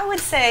news. I would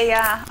say,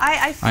 yeah.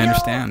 I feel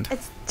understand.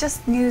 It's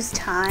just news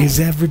time. Is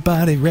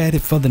everybody ready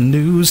for the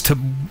news? To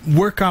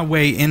work our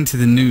way into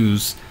the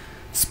news,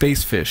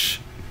 Space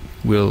Fish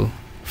will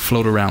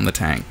float around the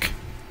tank.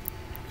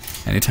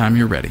 Anytime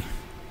you're ready.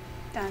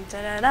 Dun,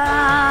 da, da,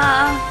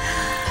 da.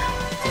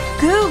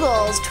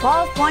 Google's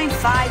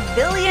 $12.5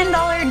 billion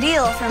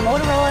deal for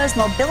Motorola's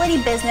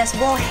mobility business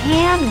will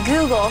hand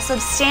Google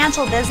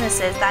substantial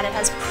businesses that it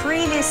has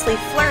previously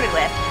flirted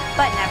with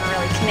but never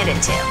really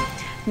committed to.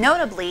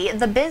 Notably,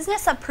 the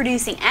business of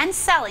producing and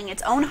selling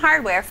its own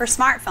hardware for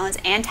smartphones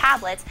and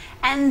tablets,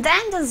 and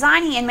then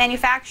designing and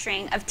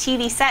manufacturing of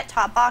TV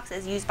set-top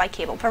boxes used by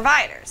cable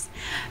providers.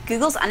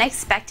 Google's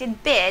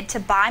unexpected bid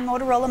to buy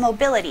Motorola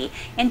Mobility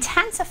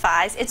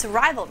intensifies its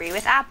rivalry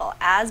with Apple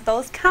as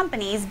both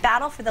companies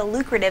battle for the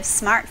lucrative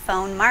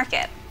smartphone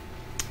market.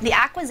 The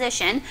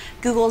acquisition,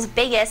 Google's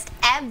biggest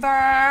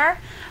ever,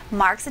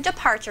 marks a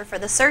departure for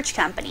the search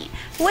company,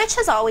 which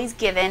has always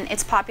given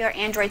its popular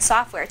Android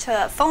software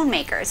to phone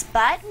makers,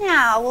 but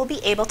now will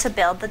be able to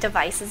build the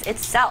devices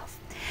itself.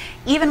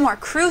 Even more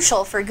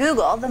crucial for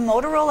Google, the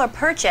Motorola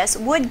purchase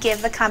would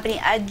give the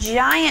company a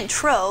giant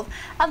trove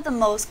of the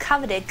most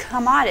coveted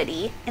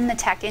commodity in the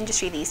tech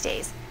industry these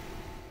days: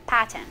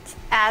 patents,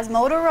 as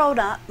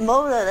Motorola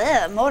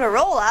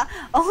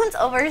owns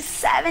over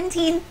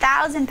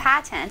 17,000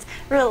 patents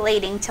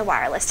relating to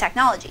wireless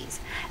technologies.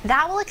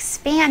 That will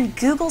expand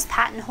Google's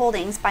patent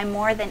holdings by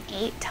more than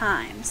 8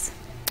 times.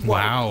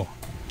 Wow.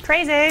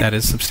 Crazy. That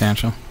is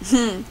substantial.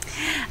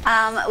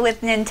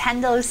 With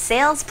Nintendo's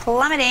sales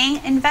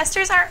plummeting,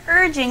 investors are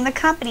urging the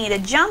company to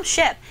jump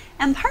ship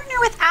and partner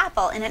with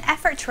Apple in an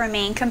effort to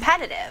remain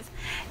competitive.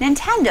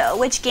 Nintendo,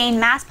 which gained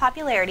mass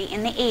popularity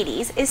in the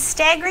 80s, is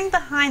staggering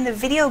behind the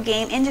video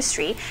game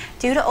industry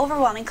due to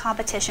overwhelming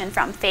competition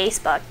from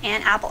Facebook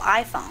and Apple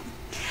iPhone.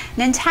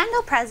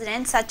 Nintendo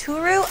president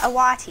Satoru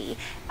Iwata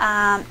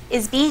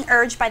is being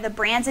urged by the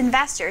brand's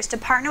investors to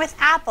partner with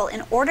Apple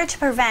in order to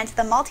prevent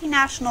the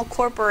multinational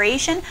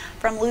corporation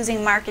from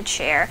losing market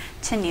share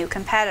to new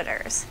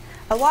competitors.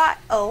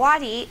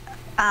 Iwata,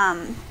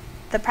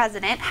 the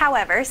president,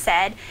 however,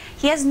 said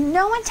he has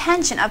no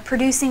intention of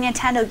producing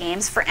Nintendo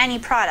games for any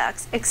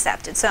products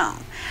except its own.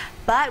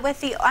 But with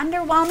the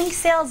underwhelming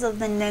sales of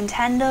the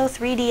Nintendo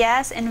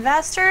 3DS,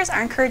 investors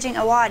are encouraging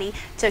Iwata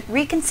to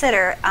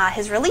reconsider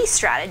his release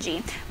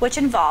strategy, which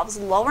involves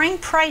lowering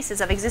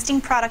prices of existing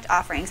product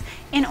offerings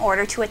in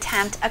order to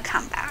attempt a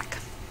comeback.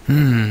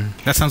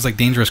 That sounds like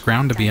dangerous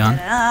ground to be on.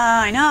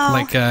 I know.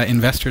 Like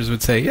investors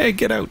would say, hey,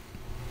 get out.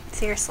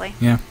 Seriously.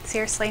 Yeah.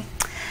 Seriously.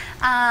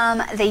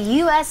 The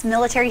U.S.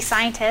 military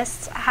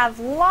scientists have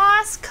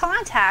lost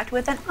contact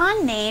with an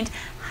unnamed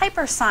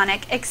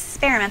hypersonic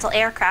experimental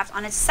aircraft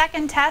on its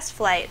second test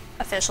flight,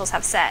 officials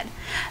have said.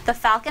 The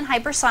Falcon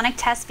Hypersonic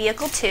Test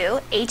Vehicle 2,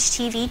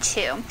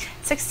 HTV-2,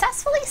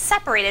 successfully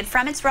separated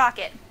from its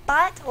rocket,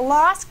 but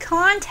lost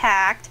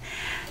contact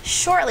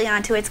shortly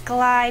onto its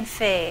glide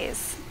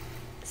phase.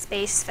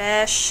 Space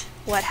Fish,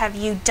 what have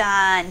you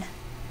done?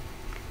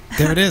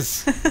 There it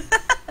is.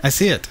 I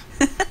see it.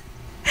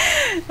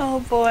 Oh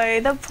boy,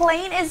 the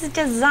plane is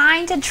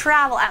designed to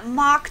travel at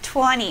Mach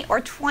 20,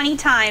 or 20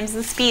 times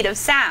the speed of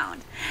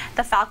sound.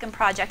 The Falcon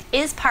project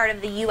is part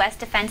of the U.S.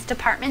 Defense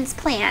Department's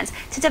plans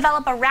to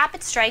develop a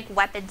rapid strike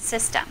weapon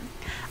system.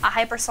 A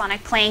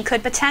hypersonic plane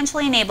could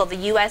potentially enable the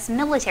U.S.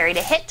 military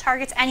to hit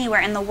targets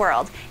anywhere in the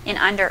world in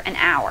under an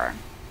hour.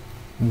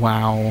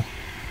 Wow.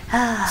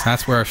 So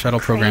that's where our shuttle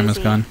program has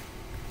gone.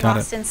 Got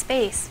Lost it. in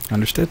space.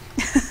 Understood.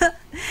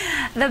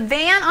 The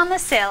ban on the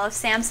sale of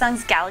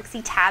Samsung's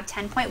Galaxy Tab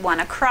 10.1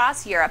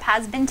 across Europe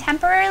has been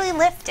temporarily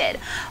lifted,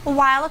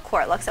 while a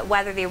court looks at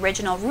whether the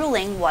original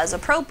ruling was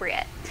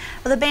appropriate.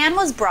 The ban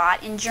was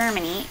brought out in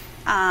Germany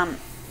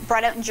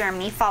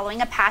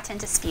following a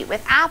patent dispute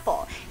with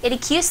Apple. It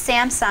accused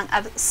Samsung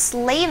of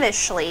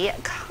slavishly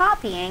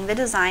copying the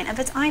design of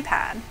its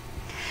iPad.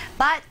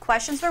 But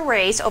questions were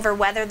raised over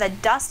whether the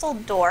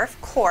Dusseldorf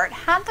court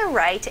had the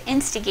right to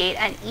instigate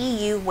an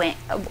EU-wide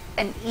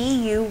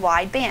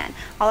ban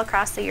all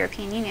across the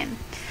European Union.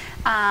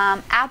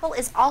 Apple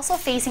is also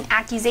facing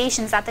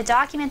accusations that the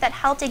document that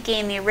helped it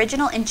gain the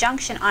original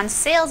injunction on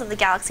sales of the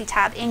Galaxy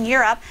Tab in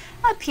Europe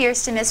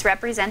appears to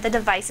misrepresent the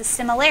device's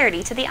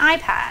similarity to the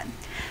iPad.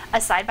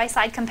 A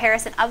side-by-side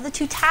comparison of the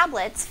two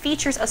tablets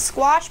features a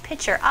squash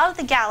picture of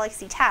the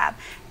Galaxy Tab,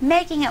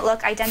 making it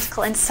look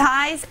identical in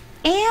size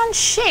and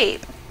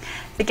shape.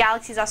 The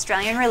Galaxy's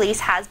Australian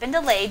release has been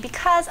delayed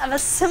because of a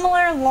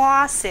similar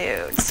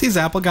lawsuit. Are these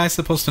Apple guys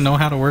supposed to know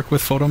how to work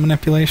with photo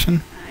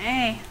manipulation?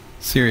 Hey,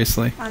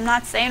 Seriously. I'm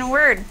not saying a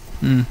word.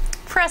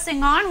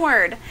 Pressing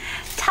onward.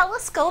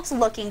 Telescopes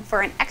looking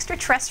for an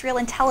extraterrestrial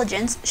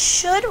intelligence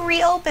should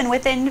reopen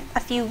within a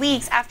few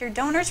weeks after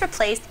donors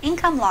replaced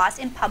income loss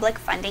in public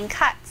funding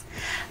cuts.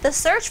 The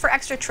search for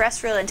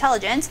extraterrestrial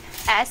intelligence,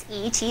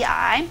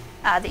 SETI,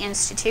 the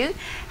Institute,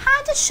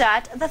 had to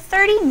shut the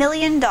 $30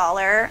 million,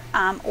 or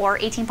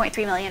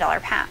 $18.3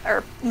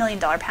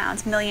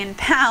 million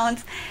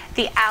pounds,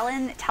 the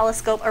Allen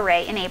Telescope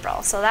Array in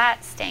April. So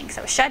that stinks.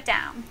 So shut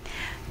down.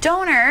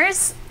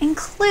 Donors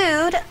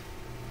include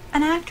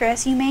an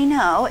actress you may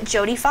know,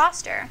 Jodie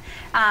Foster,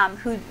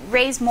 who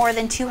raised more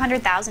than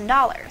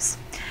 $200,000.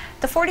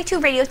 The 42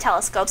 radio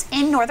telescopes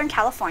in Northern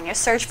California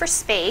search for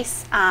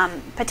space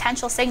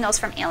potential signals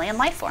from alien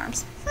life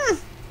forms.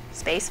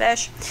 Space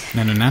fish.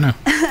 No.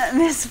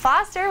 Miss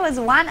Foster was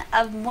one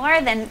of more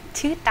than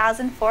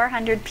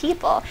 2,400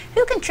 people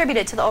who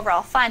contributed to the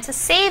overall fund to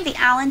save the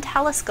Allen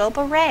Telescope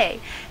Array.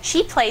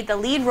 She played the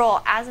lead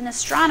role as an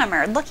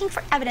astronomer looking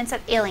for evidence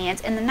of aliens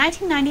in the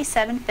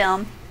 1997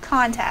 film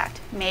Contact.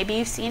 Maybe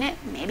you've seen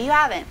it, maybe you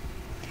haven't.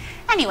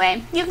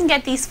 Anyway, you can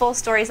get these full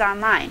stories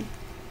online.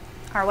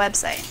 Our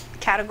website,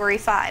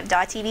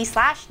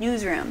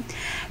 category5.tv/newsroom.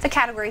 The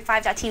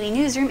Category5.tv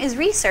newsroom is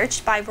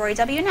researched by Roy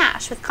W.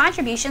 Nash with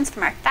contributions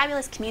from our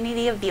fabulous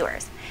community of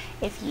viewers.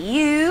 If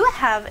you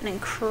have an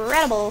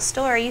incredible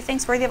story you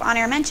think is worthy of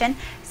on-air mention,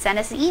 send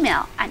us an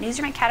email at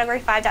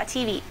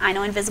newsroom@category5.tv. I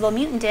know Invisible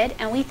Mutant did,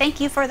 and we thank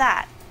you for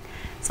that.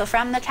 So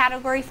from the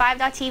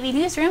Category5.tv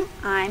newsroom,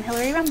 I'm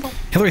Hillary Rumball.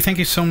 Hillary, thank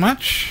you so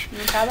much.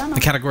 No problem. The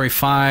Category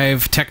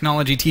 5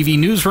 Technology TV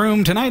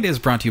newsroom tonight is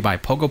brought to you by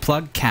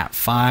PogoPlug,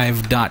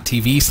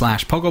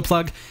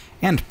 cat5.tv/PogoPlug,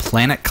 and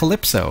Planet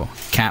Calypso,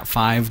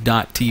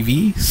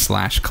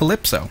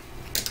 cat5.tv/Calypso.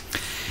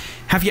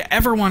 Have you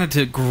ever wanted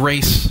to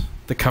grace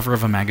the cover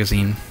of a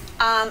magazine?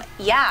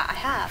 Yeah, I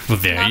have. Well,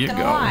 there Not you gonna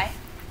go. lie.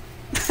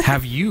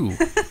 Have you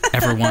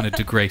ever wanted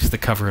to grace the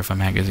cover of a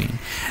magazine?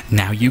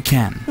 Now you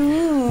can.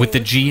 Ooh. With the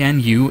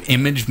GNU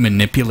Image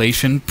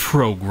Manipulation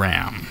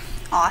Program.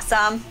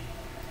 Awesome.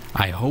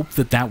 I hope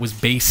that was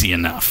bassy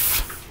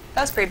enough. That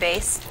was pretty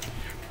base.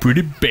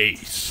 Pretty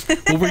bass.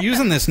 Well, we're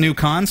using this new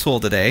console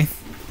today.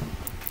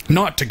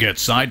 Not to get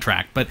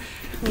sidetracked, but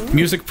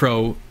Music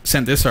Pro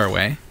sent this our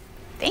way.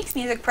 Thanks,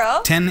 Music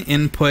Pro. 10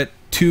 input,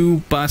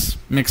 2 bus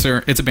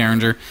mixer. It's a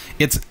Behringer.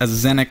 It's a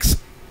Xenix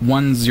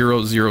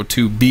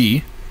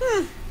 1002B.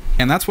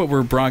 And that's what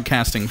we're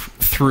broadcasting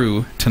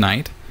through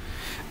tonight.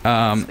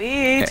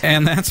 Sweet.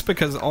 And that's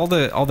because all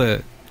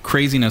the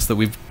craziness that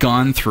we've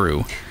gone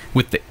through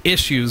with the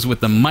issues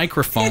with the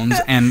microphones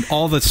and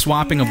all the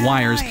swapping of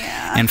wires,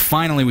 and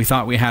finally we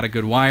thought we had a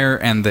good wire,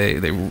 and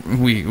and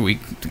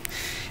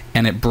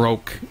it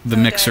broke the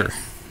mixer.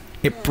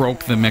 It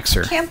broke the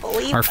mixer. Can't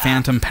believe our that.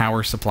 phantom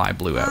power supply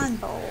blew out.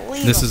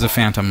 Unbelievable. This is a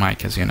phantom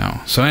mic, as you know.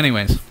 So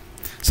anyways,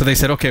 so they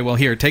said, okay, well,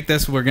 here, take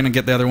this. We're going to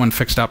get the other one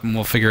fixed up, and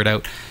we'll figure it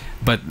out.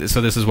 But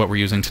so this is what we're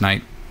using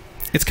tonight.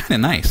 It's kind of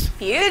nice.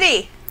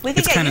 Beauty. We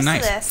can get used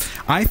to this.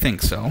 I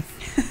think so.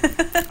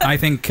 I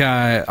think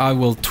I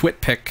will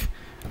pick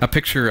a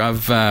picture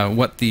of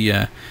what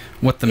the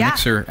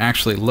mixer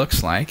actually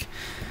looks like.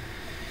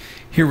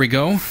 Here we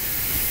go.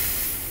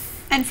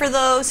 And for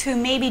those who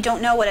maybe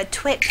don't know what a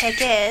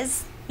pick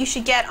is, you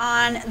should get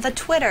on the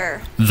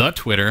Twitter. The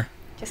Twitter?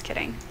 Just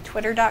kidding.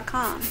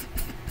 Twitter.com.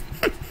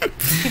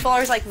 People are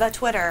always like, the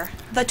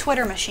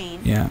Twitter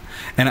machine. Yeah.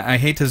 And I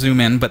hate to zoom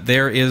in, but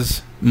there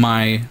is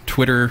my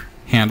Twitter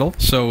handle.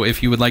 So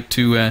if you would like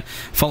to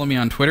follow me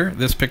on Twitter,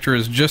 this picture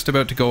is just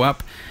about to go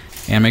up.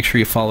 And make sure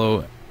you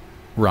follow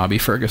Robbie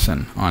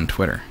Ferguson on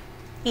Twitter.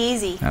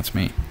 Easy. That's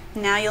me.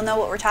 Now you'll know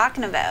what we're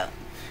talking about.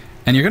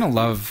 And you're going to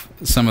love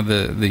some of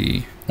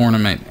the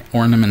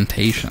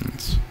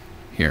ornamentations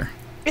here.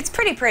 It's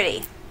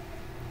pretty.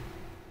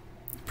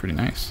 Pretty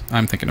nice.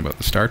 I'm thinking about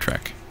the Star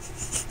Trek.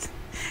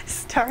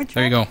 Star Trek?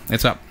 There you go.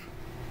 It's up.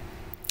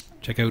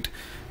 Check out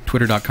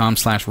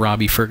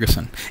twitter.com/Robbie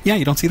Ferguson. Yeah,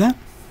 you don't see that?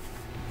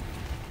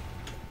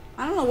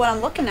 I don't know what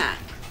I'm looking at.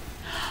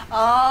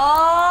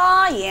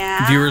 Oh,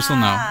 yeah. Viewers will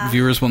know.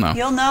 Viewers will know.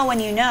 You'll know when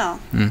you know.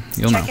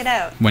 You'll Check know it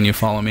out. when you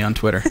follow me on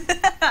Twitter.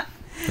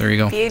 There you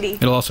go. Beauty.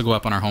 It'll also go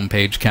up on our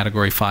homepage,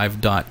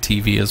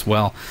 category5.tv as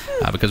well,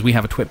 because we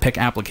have a TwitPic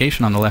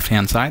application on the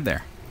left-hand side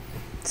there.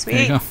 Sweet.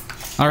 There you go.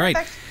 All right.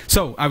 Perfect.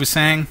 So, I was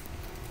saying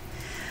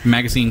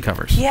magazine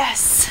covers.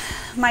 Yes.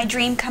 My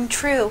dream come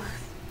true.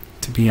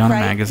 To be on right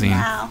a magazine.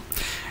 Now.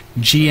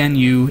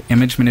 GNU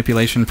Image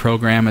Manipulation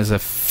Program is a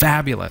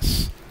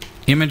fabulous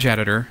image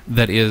editor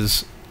that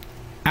is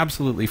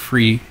absolutely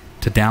free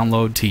to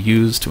download, to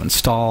use, to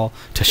install,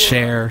 to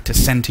share, to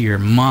send to your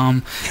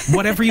mom,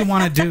 whatever you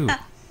want to do.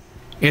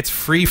 It's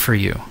free for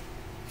you.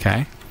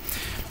 Okay?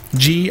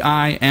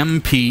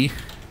 GIMP.org.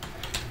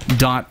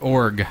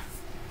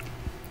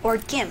 Or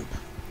GIMP,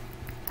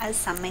 as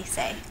some may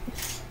say.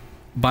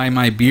 By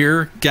my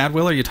beer,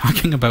 Gadwill, are you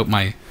talking about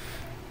my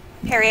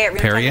Perrier at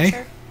room Perrier?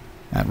 temperature.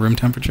 At room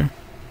temperature?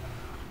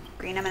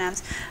 Green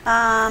M&Ms.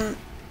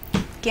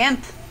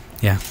 GIMP.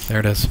 Yeah, there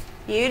it is.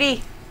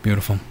 Beauty.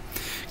 Beautiful.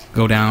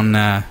 Go down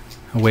a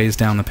ways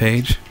down the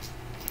page.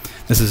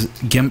 This is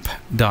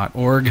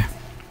GIMP.org.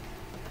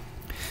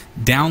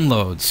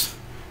 Downloads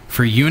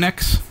for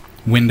Unix,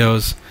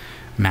 Windows,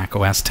 Mac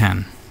OS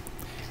X.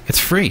 It's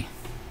free.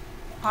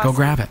 Awesome. Go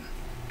grab it.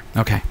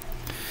 Okay.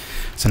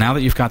 So now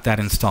that you've got that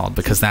installed,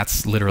 because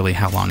that's literally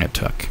how long it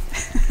took.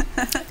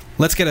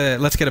 Let's get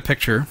a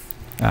picture.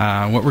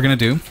 What we're going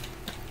to do,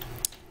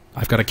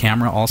 I've got a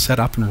camera all set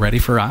up and ready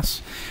for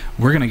us.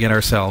 We're going to get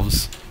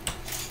ourselves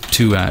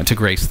to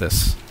grace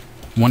this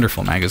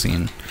wonderful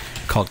magazine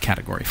called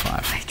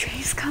Category5. My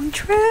dreams come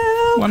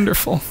true.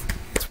 Wonderful.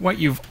 It's what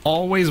you've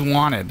always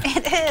wanted.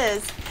 It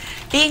is.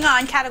 Being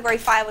on Category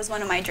 5 was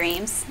one of my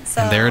dreams.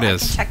 So And there it I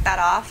is. can check that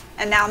off.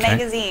 And now Okay.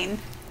 magazine.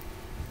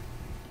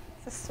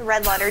 It's just a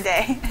red letter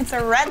day. It's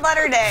a red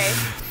letter day.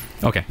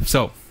 Okay,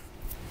 so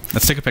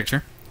let's take a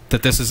picture.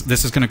 That this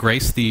is going to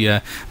grace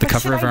the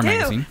cover of our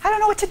magazine. I don't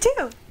know what to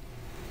do.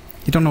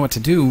 You don't know what to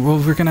do. Well,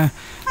 we're gonna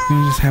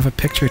just have a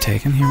picture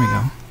taken. Here we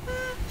go.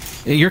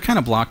 You're kind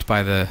of blocked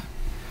by the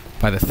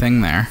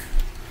thing there.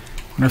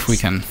 Wonder if we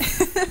can.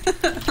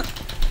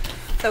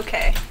 It's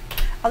okay.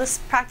 I'll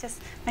just practice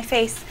my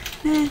face.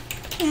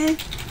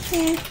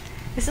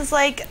 This is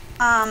like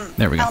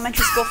There we go.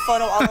 elementary school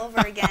photo all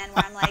over again,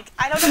 where I'm like,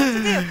 I don't know what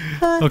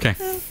to do. Okay,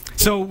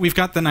 so we've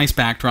got the nice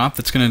backdrop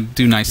that's going to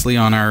do nicely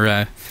on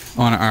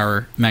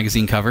our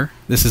magazine cover.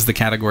 This is the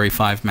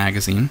Category5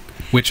 magazine,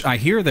 which I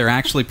hear they're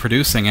actually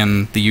producing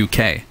in the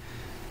UK.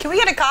 Can we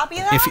get a copy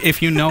of that?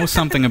 If you know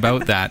something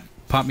about that,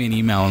 pop me an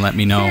email and let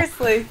me know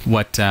Seriously.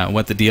 what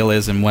the deal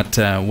is and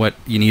what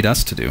you need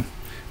us to do.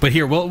 But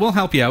here, we'll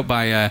help you out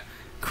by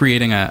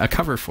creating a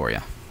cover for you.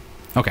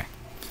 Okay.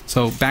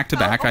 So back to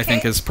back, I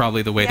think, is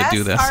probably the way to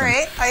do this. All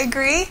right, I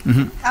agree.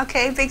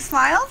 Okay, big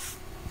smiles.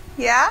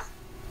 Yeah.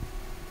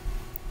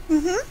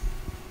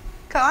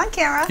 Go on,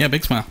 camera. Yeah,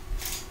 big smile.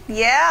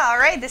 Yeah. All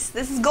right. This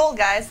is gold,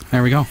 guys.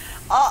 There we go.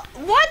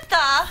 What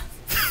the?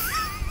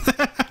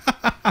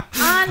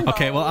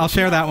 Okay, well, I'll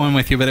share that one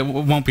with you, but it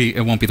won't be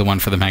the one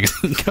for the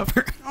magazine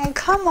cover. Oh,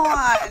 come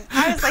on.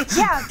 I was like,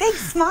 yeah, big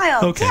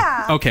smile. Okay.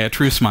 Yeah. Okay, a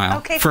true smile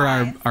Okay, for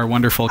fine. our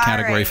wonderful All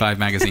Category right. 5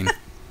 magazine.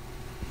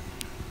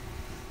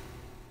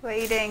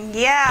 Waiting.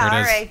 Yeah. There it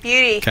All is. right.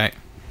 Beauty. Okay.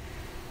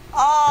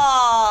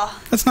 Oh.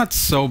 That's not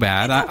so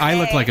bad. It's I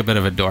look okay. like a bit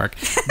of a dork.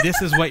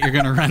 This is what you're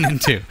going to run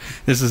into.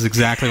 This is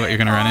exactly what you're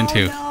going to run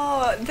into.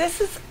 No. Oh,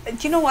 this is,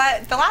 do you know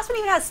what? The last one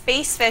even has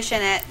space fish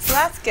in it, so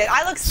that's good.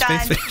 I look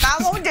stunned. That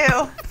won't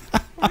do.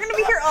 We're going to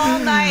be here all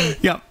night.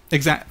 Yep,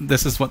 exactly.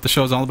 This is what the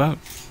show's all about.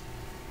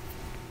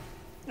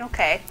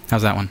 Okay.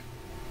 How's that one?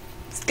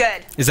 It's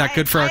good. Is that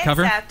good for our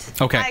cover?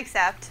 Accept. Okay. I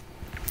accept.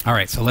 All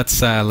right, so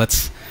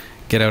let's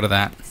get out of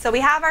that. So we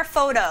have our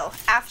photo.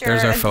 After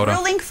There's our a photo.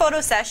 grueling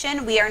photo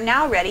session, we are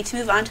now ready to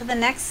move on to the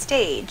next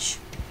stage.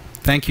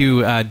 Thank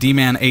you,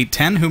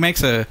 D-Man810, who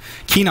makes a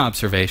keen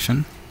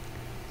observation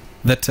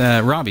that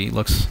Robbie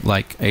looks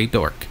like a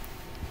dork.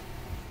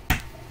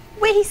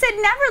 Wait, he said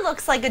never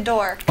looks like a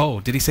dork. Oh,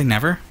 did he say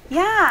never?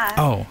 Yeah.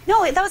 Oh.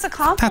 No, that was a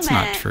compliment. That's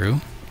not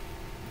true.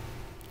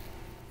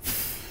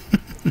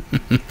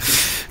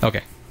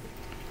 Okay.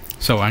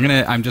 So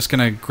I'm just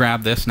gonna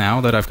grab this now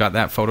that I've got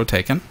that photo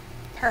taken.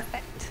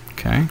 Perfect.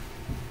 Okay.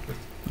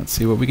 Let's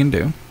see what we can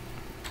do.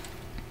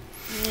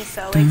 Me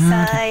so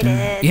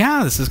excited.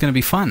 Yeah, this is gonna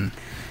be fun.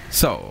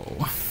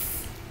 So,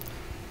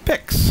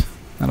 pics.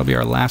 That'll be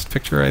our last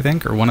picture, I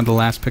think, or one of the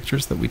last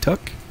pictures that we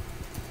took.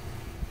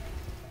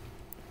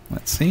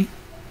 Let's see.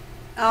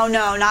 Oh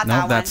no, not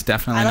that one. No, that's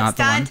definitely not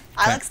the one.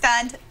 I look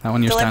stunned. That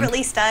one you're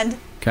deliberately stunned.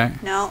 Okay.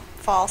 No,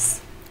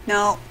 false.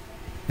 No.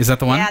 Is that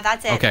the one? Yeah,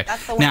 that's it. Okay.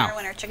 That's the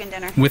winner, chicken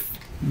dinner. With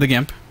the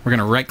GIMP, we're going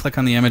to right-click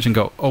on the image and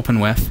go Open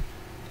With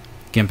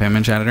GIMP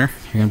Image Editor.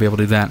 You're going to be able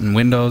to do that in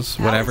Windows,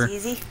 whatever. That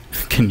was easy.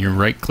 Can you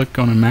right-click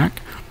on a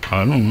Mac?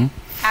 I don't know.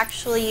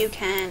 Actually, you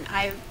can.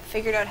 I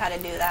figured out how to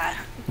do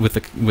that.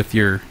 With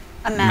your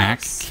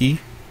Mac key?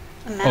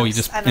 A mouse. Oh, you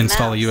just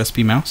install a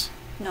USB mouse?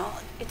 No,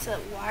 it's a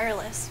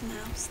wireless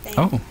mouse thing.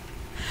 Oh.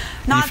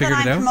 Not that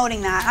I'm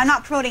promoting that. I'm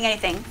not promoting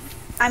anything.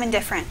 I'm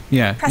indifferent.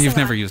 Yeah, Pressing you've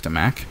never on. used a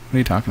Mac. What are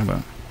you talking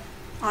about?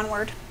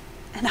 Onward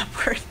and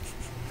upward.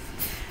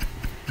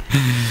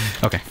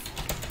 Okay.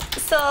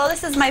 So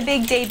this is my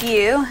big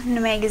debut in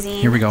a magazine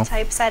Here we go.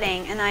 type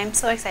setting, and I'm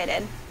so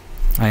excited.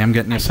 I am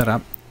getting you set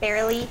up.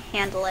 Barely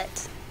handle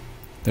it.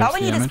 There's All we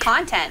need is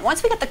content.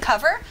 Once we get the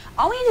cover,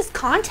 all we need is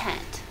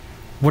content.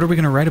 What are we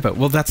going to write about?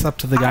 Well, that's up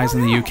to the guys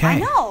in the UK. I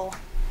know.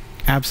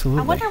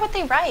 Absolutely. I wonder what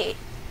they write.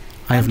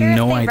 I have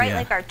no idea. Write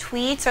like our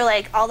tweets or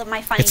like all of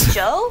my funny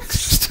jokes.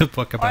 It's just a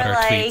book about our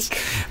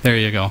tweets. There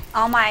you go.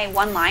 All my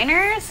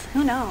one-liners.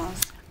 Who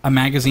knows? A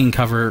magazine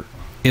cover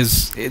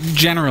is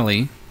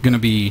generally going to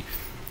be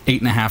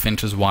 8.5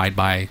 inches wide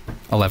by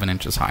 11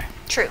 inches high.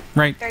 True.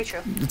 Right? Very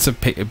true. It's a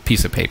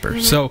piece of paper.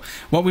 Mm-hmm. So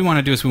what we want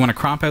to do is we want to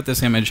crop out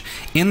this image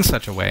in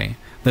such a way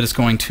that it's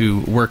going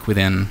to work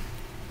within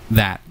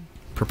that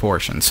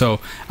proportion. So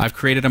I've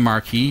created a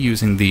marquee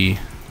using the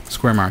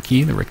square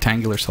marquee, the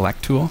rectangular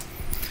select tool.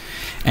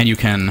 And you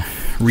can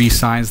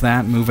resize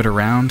that, move it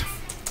around.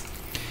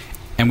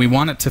 And we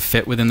want it to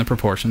fit within the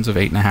proportions of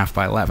 8.5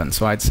 by 11.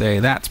 So I'd say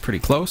that's pretty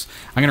close.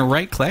 I'm going to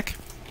right click.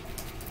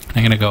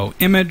 I'm going to go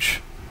Image,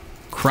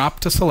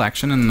 Crop to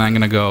Selection, and then I'm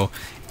going to go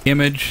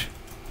Image,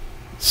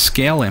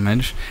 Scale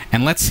Image,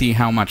 and let's see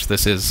how much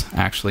this is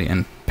actually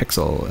in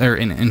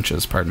in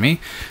inches, pardon me.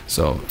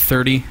 So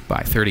 30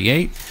 by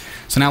 38.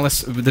 So now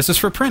this is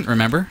for print,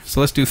 remember? So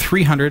let's do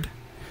 300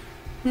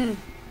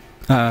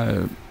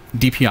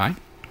 DPI.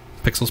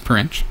 Pixels per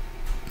inch,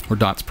 or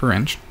dots per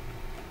inch.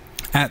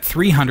 At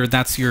 300,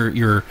 that's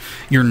your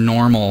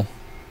normal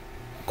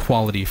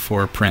quality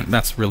for print.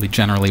 That's really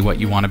generally what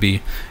you want to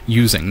be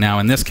using. Now,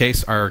 in this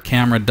case, our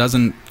camera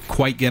doesn't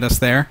quite get us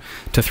there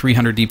to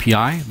 300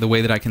 DPI. The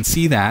way that I can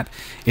see that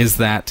is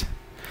that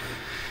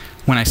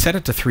when I set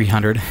it to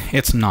 300,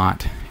 it's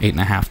not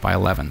 8.5 by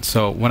 11.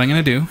 So what I'm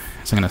going to do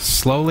is I'm going to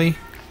slowly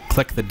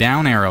click the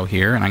down arrow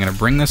here, and I'm going to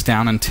bring this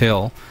down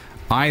until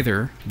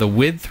either the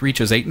width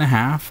reaches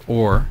 8.5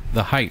 or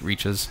the height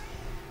reaches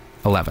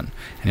 11.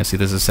 And you'll see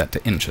this is set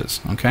to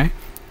inches, okay?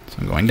 So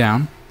I'm going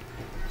down.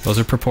 Those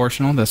are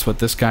proportional. That's what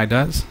this guy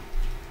does.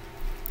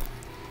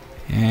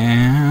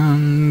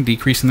 And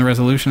decreasing the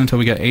resolution until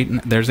we get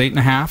 8. There's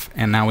 8.5,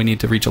 and now we need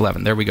to reach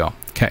 11. There we go.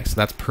 Okay, so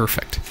that's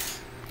perfect.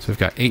 So we've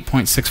got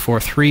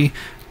 8.643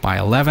 by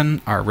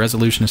 11. Our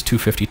resolution is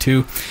 252,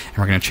 and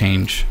we're going to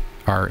change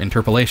our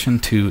interpolation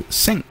to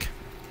sync.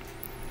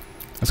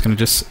 It's going to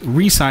just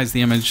resize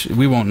the image.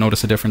 We won't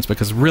notice a difference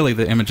because really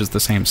the image is the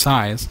same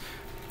size,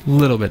 a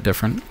little bit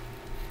different,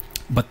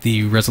 but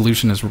the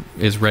resolution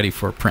is ready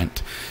for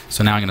print.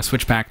 So now I'm going to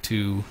switch back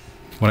to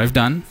what I've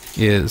done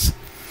is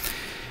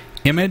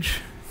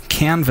image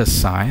canvas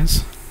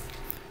size.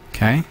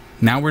 Okay,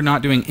 now we're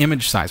not doing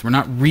image size. We're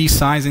not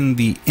resizing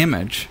the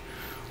image.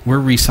 We're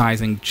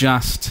resizing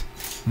just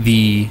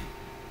the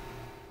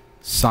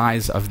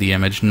size of the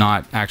image,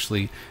 not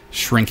actually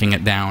shrinking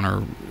it down,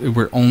 or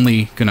we're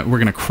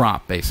gonna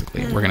crop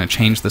basically. We're gonna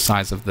change the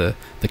size of the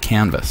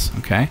canvas.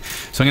 Okay,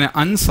 so I'm gonna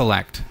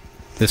unselect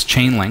this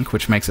chain link,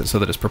 which makes it so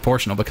that it's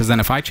proportional, because then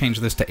if I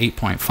change this to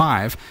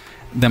 8.5,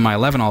 then my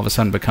 11 all of a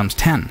sudden becomes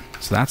 10.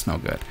 So that's no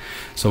good.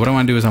 So what I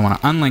want to do is I want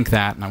to unlink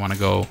that, and I want to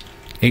go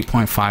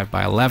 8.5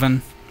 by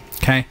 11.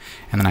 Okay,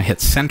 and then I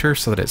hit center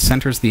so that it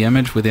centers the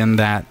image within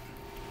that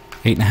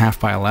 8.5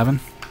 by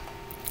 11.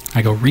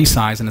 I go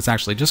resize, and it's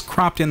actually just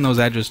cropped in those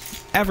edges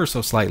ever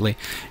so slightly.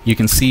 You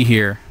can see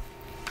here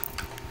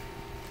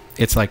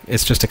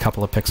it's just a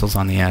couple of pixels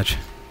on the edge.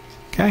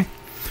 Okay.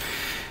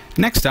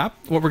 Next up,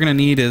 what we're going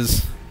to need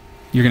is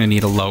you're going to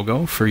need a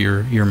logo for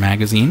your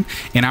magazine.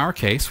 In our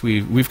case,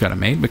 we've got it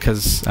made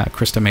because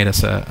Krista made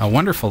us a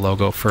wonderful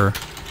logo for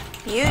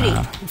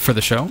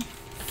the show.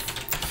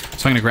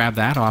 So I'm going to grab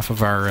that off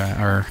of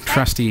our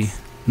trusty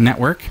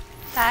network.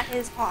 That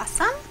is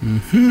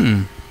awesome.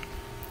 And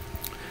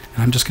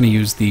I'm just going to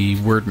use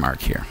the word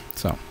mark here.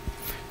 So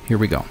here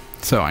we go.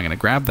 So I'm going to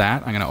grab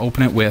that. I'm going to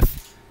open it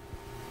with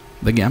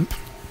the GIMP.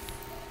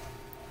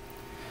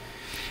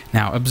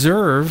 Now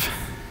observe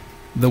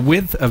the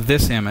width of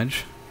this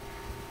image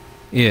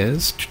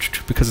is,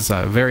 because it's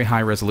a very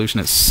high resolution,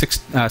 it's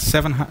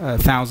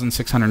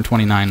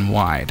 7,629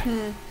 wide.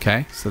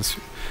 Okay, so it's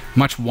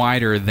much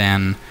wider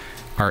than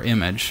our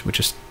image, which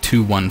is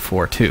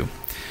 2142.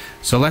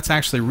 So let's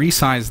actually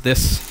resize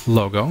this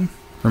logo.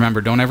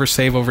 Remember, don't ever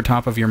save over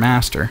top of your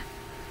master.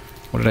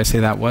 What did I say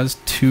that was?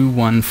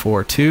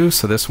 2142.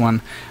 So this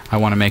one, I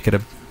want to make it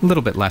a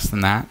little bit less than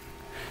that.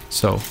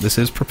 So this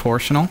is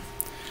proportional.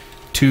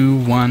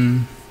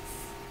 21.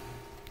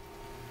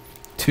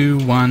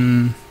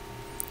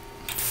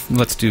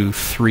 Let's do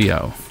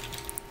 30.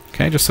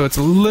 Okay, just so it's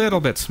a little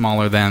bit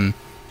smaller than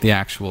the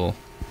actual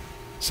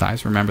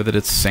size. Remember that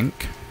it's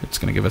sync. It's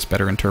going to give us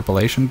better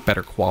interpolation,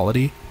 better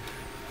quality.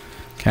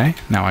 Okay,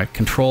 now I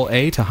Control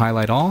A to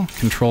highlight all,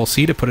 Control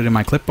C to put it in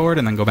my clipboard,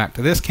 and then go back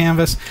to this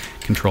canvas,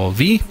 Control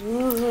V,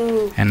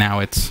 and now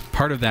it's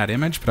part of that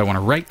image, but I want to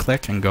right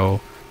click and go,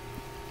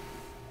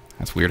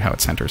 that's weird how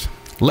it centers,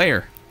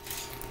 Layer,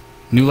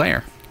 New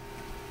Layer.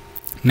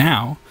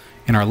 Now,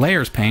 in our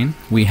Layers pane,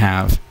 we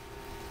have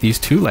these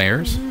two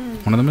layers.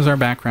 One of them is our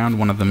background,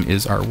 one of them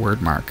is our word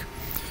mark.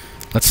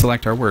 Let's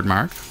select our word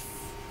mark.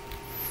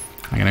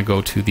 I'm going to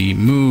go to the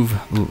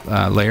Move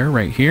layer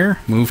right here,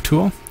 Move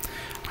tool.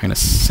 I'm going to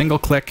single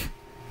click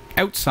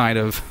outside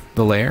of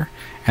the layer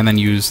and then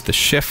use the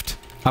Shift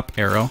up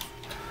arrow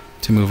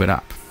to move it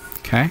up.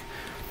 Okay?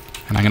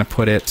 And I'm going to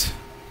put it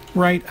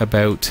right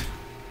about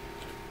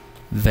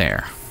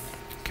there.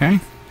 Okay?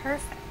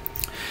 Perfect.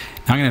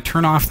 Now I'm going to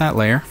turn off that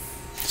layer.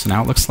 So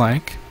now it looks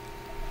like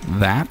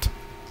that.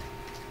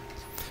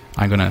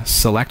 I'm going to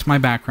select my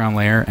background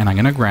layer and I'm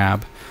going to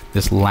grab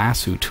this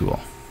lasso tool.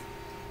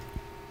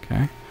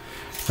 Okay?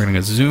 We're going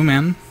to zoom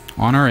in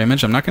on our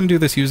image. I'm not going to do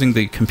this using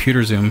the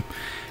computer zoom,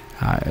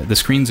 the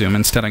screen zoom.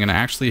 Instead, I'm going to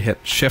actually hit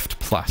Shift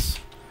plus.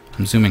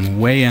 I'm zooming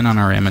way in on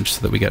our image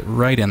so that we get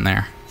right in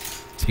there.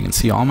 So you can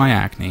see all my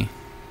acne.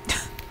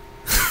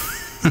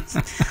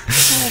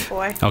 Oh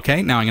boy.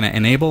 Okay, now I'm going to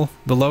enable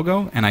the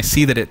logo, and I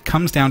see that it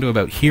comes down to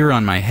about here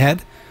on my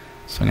head.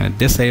 So I'm going to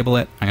disable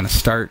it. I'm going to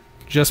start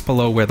just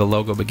below where the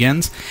logo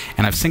begins,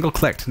 and I've single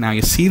clicked. Now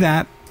you see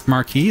that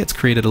marquee? It's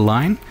created a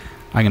line.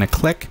 I'm going to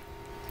click,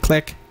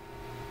 click,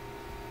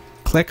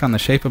 click on the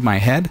shape of my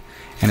head,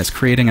 and it's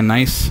creating a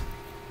nice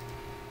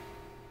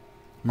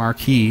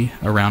marquee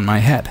around my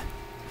head.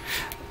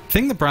 The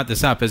thing that brought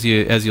this up, as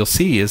you'll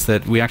see, is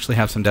that we actually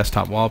have some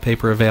desktop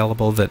wallpaper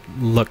available that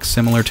look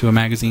similar to a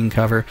magazine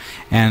cover,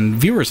 and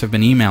viewers have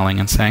been emailing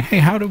and saying, hey,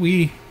 how do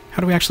we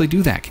actually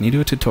do that? Can you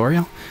do a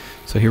tutorial?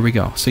 So here we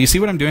go. So you see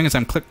what I'm doing is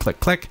I'm click, click,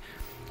 click,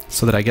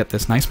 so that I get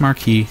this nice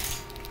marquee,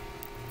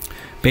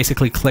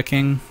 basically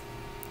clicking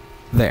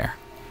there,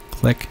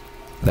 click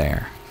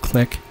there,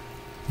 click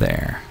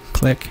there,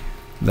 click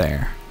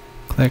there,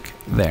 click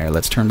there.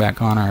 Let's turn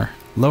back on our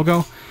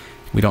logo.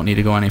 We don't need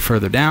to go any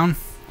further down.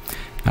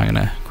 I'm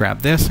going to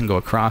grab this and go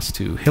across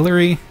to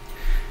Hillary,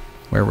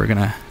 where we're going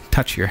to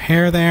touch your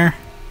hair there.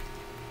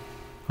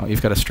 Oh,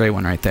 you've got a stray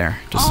one right there,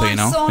 just so you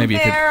know. So maybe you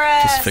could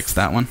just fix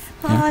that one.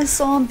 Yeah. I'm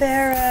so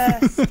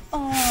embarrassed.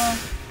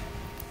 Oh.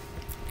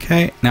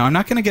 Okay, now I'm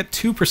not going to get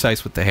too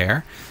precise with the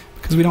hair,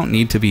 because we don't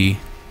need to be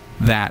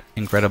that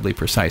incredibly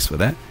precise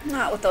with it.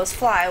 Not with those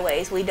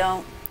flyaways, we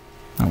don't.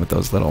 Not with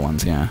those little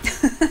ones, yeah.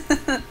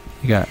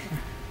 You got...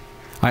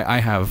 I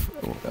have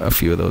a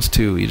few of those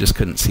too, you just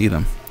couldn't see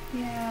them.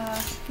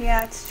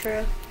 Yeah, it's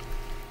true.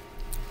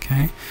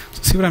 Okay,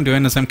 so see what I'm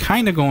doing is I'm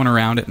kind of going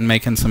around it and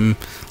making some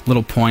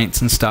little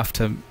points and stuff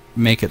to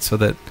make it so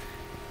that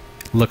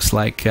it looks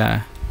like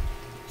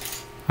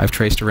I've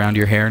traced around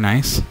your hair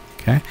nice.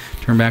 Okay,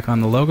 turn back on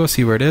the logo,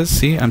 see where it is.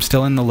 See, I'm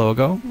still in the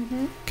logo.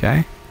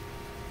 Okay,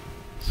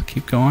 so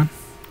keep going,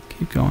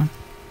 keep going.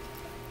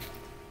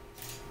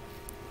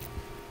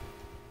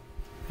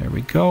 There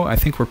we go. I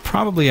think we're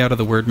probably out of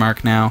the word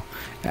mark now,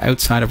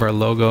 outside of our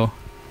logo.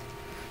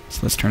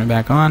 So let's turn it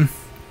back on.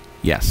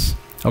 Yes.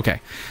 Okay.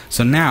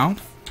 So now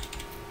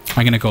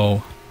I'm going to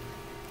go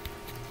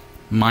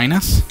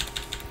minus.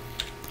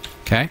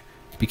 Okay.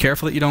 Be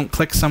careful that you don't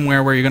click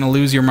somewhere where you're going to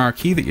lose your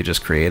marquee that you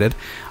just created.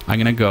 I'm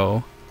going to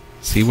go,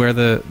 see where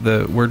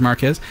the word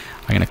mark is?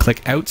 I'm going to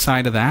click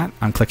outside of that.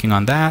 I'm clicking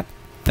on that,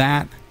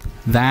 that,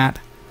 that,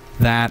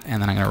 that,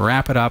 and then I'm going to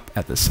wrap it up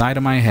at the side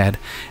of my head.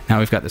 Now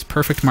we've got this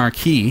perfect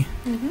marquee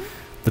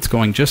that's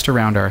going just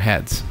around our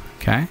heads.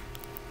 Okay.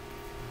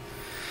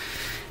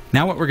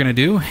 Now what we're going to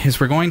do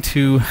is we're going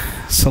to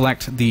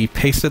select the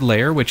pasted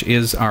layer, which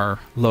is our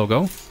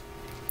logo.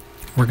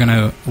 We're going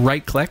to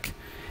right click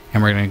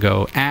and we're going to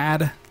go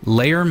add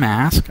layer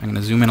mask. I'm going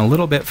to zoom in a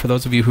little bit for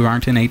those of you who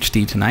aren't in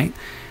HD tonight.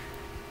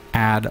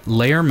 Add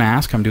layer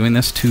mask. I'm doing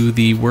this to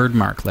the word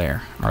mark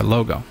layer, our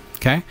logo.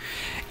 Okay,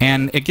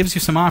 and it gives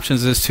you some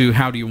options as to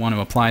how do you want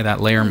to apply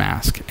that layer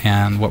mask.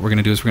 And what we're going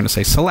to do is we're going to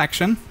say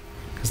selection,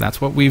 because that's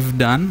what we've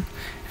done,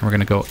 and we're going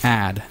to go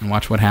add, and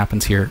watch what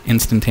happens here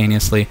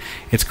instantaneously.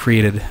 It's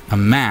created a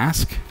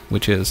mask,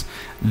 which is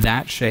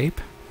that shape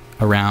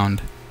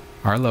around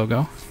our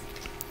logo,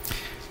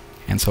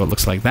 and so it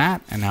looks like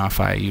that. And now if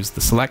I use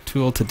the select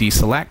tool to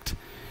deselect,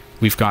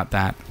 we've got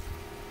that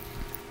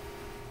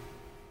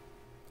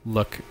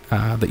look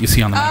that you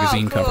see on the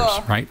magazine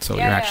covers, right? So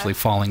you're actually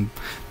falling,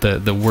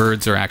 the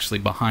words are actually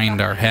behind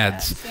our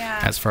heads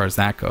as far as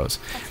that goes.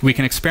 We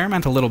can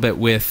experiment a little bit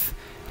with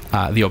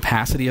the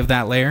opacity of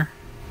that layer.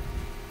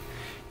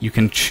 You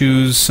can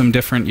choose some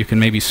different, you can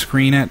maybe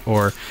screen it,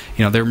 or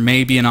there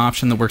may be an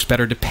option that works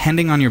better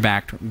depending on your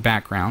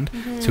background.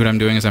 So what I'm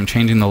doing is I'm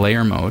changing the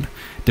layer mode.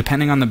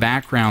 Depending on the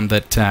background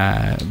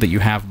that you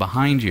have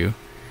behind you,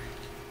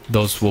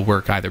 those will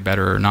work either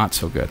better or not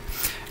so good.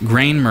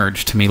 Grain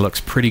merge to me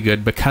looks pretty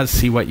good, because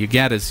see, what you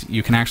get is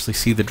you can actually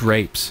see the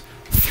drapes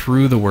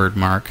through the word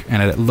mark,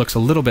 and it looks a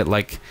little bit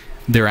like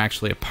they're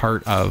actually a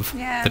part of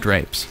the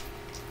drapes.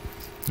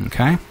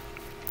 Okay,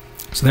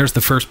 so there's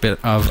the first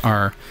bit of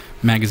our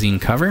magazine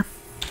cover.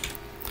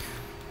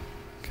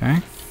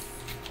 Okay,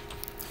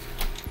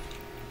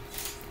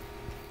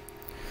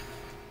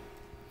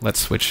 let's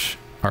switch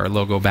our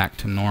logo back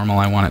to normal.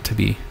 I want it to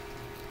be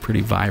pretty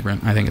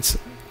vibrant. I think it's,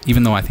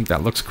 even though I think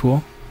that looks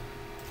cool,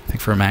 I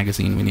think for a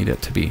magazine we need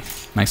it to be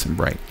nice and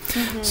bright.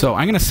 So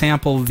I'm going to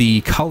sample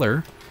the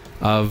color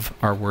of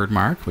our word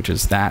mark, which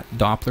is that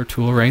Doppler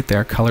tool right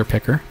there, color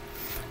picker.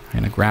 I'm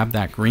going to grab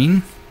that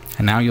green,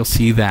 and now you'll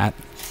see that.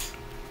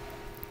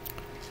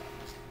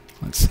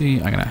 Let's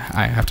see,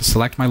 I have to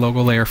select my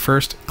logo layer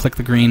first, click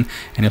the green,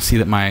 and you'll see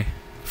that my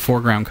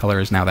foreground color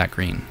is now that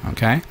green.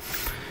 Okay,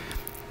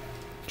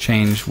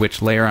 change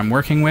which layer I'm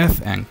working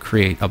with and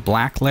create a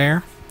black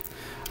layer.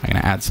 I'm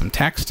going to add some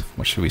text.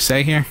 What should we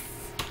say here?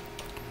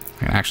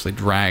 I'm going to actually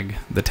drag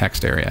the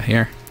text area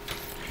here.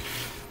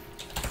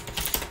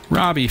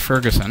 Robbie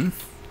Ferguson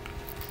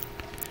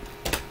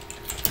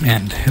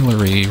and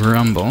Hillary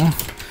Rumball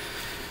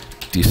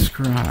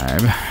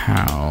describe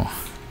how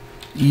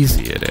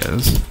easy it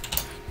is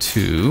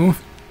to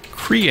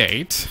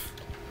create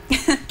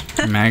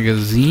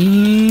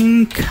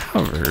magazine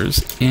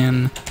covers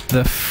in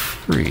the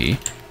free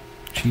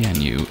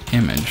GNU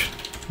Image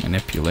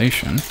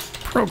Manipulation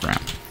Program.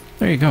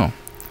 There you go.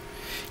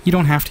 You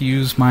don't have to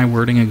use my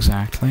wording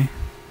exactly.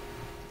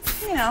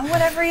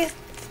 Whatever you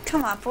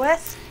come up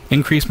with.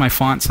 Increase my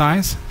font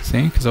size,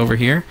 see, because over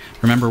here,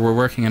 remember we're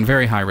working in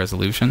very high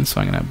resolution,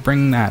 so I'm going to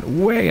bring that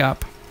way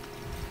up.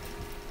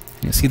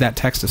 And you see that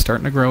text is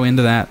starting to grow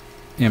into that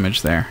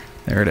image there.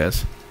 There it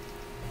is.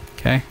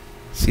 Okay,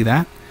 see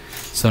that?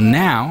 So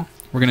now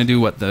we're going to do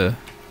what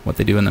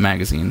they do in the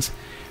magazines.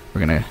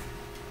 We're going to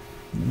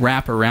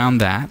wrap around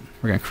that.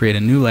 We're going to create a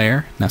new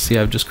layer. Now see,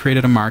 I've just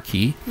created a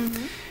marquee.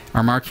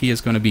 Our marquee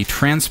is going to be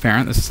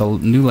transparent. This is a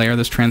new layer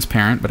that's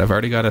transparent, but I've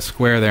already got a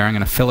square there. I'm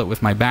going to fill it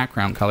with my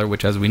background color,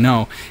 which, as we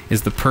know,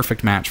 is the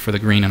perfect match for the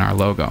green in our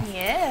logo.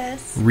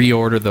 Yes.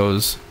 Reorder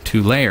those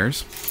two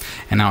layers,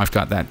 and now I've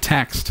got that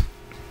text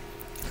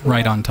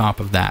right on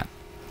top of that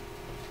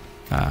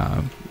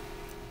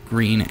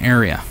green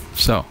area.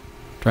 So,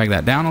 drag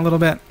that down a little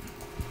bit.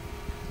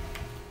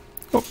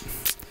 Oh.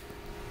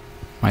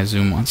 My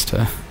zoom wants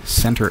to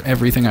center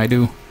everything I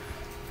do.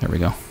 There we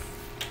go.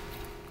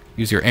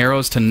 Use your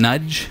arrows to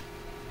nudge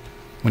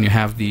when you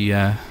have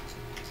the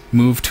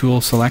move tool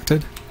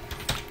selected.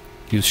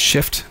 Use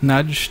shift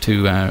nudge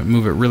to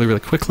move it really, really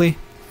quickly.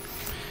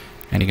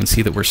 And you can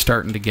see that we're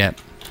starting to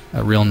get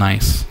a real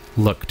nice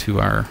look to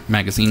our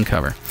magazine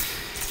cover.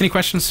 Any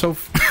questions so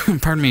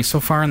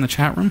far in the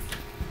chat room?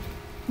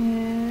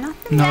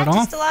 Nothing Not yet, at all?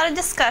 just a lot of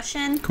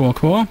discussion. Cool,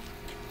 cool.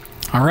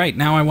 All right,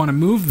 now I want to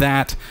move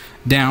that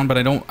down, but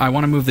I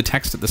want to move the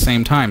text at the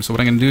same time. So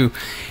what I'm going to do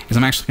is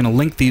I'm actually going to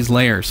link these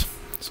layers.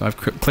 So I've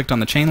clicked on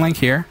the chain link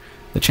here,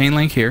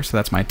 so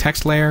that's my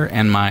text layer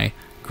and my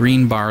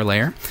green bar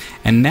layer.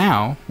 And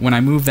now, when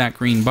I move that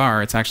green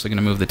bar, it's actually going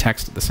to move the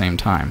text at the same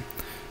time.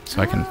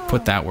 So I can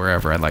put that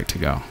wherever I'd like to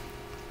go.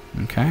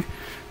 Okay?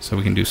 So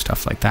we can do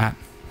stuff like that.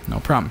 No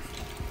problem.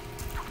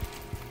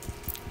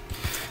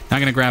 Now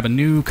I'm going to grab a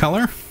new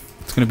color.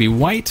 It's going to be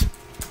white.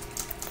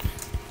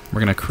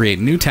 We're going to create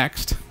new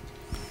text.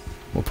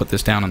 We'll put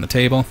this down on the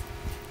table.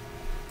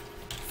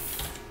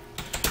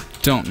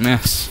 Don't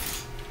miss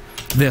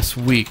this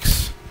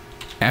week's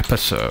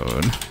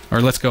episode. Or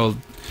let's go,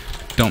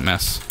 don't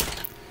miss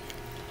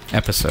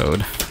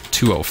episode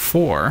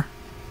 204.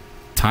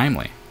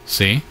 Timely.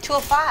 See?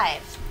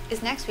 205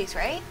 is next week's,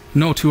 right?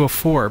 No,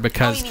 204,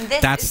 because you mean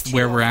this that's is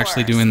where we're 204.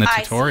 actually doing the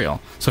I tutorial.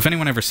 So if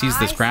anyone ever sees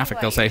this I see graphic,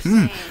 what they'll say,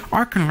 you're saying.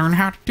 I can learn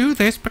how to do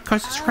this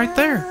because it's right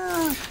there.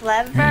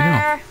 Clever.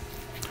 There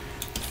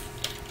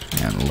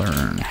you And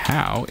learn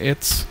how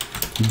it's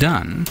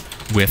done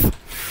with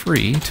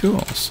free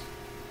tools.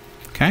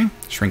 Okay,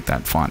 shrink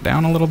that font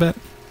down a little bit.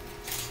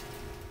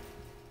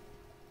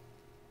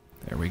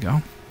 There we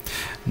go.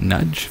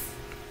 Nudge.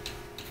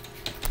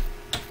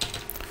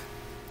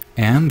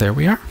 And there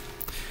we are.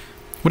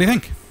 What do you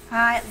think?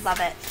 I love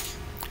it.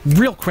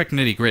 Real quick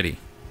nitty-gritty.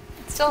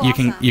 Still You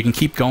awesome. can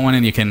keep going,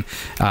 and you can.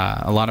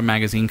 A lot of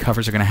magazine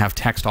covers are going to have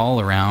text all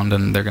around,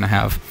 and they're going to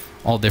have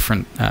all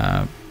different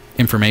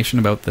information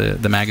about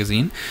the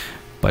magazine.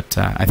 But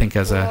I think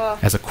as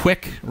a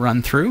quick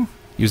run through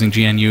using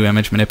GNU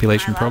Image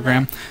Manipulation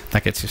Program,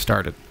 that gets you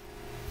started.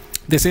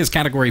 This is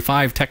Category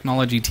 5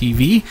 Technology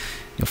TV.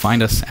 You'll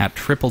find us at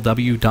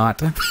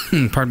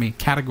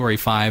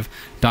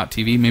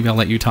category5.tv. Maybe I'll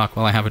let you talk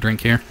while I have a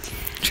drink here.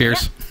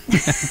 Cheers.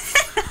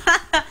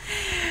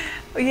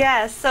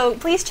 Yes, so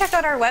please check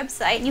out our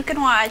website. You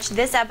can watch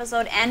this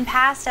episode and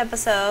past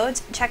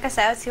episodes. Check us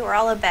out, see what we're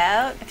all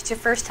about. If it's your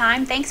first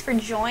time, thanks for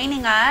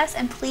joining us.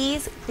 And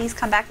please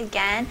come back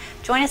again.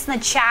 Join us in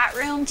the chat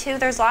room, too.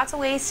 There's lots of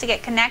ways to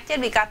get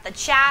connected. We got the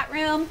chat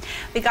room.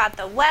 We got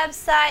the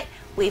website.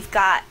 We've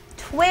got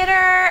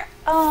Twitter.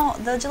 Oh,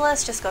 the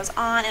list just goes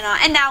on and on.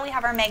 And now we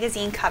have our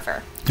magazine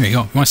cover. There you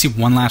go. You want to see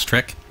one last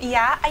trick?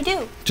 Yeah, I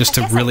do. Just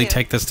to really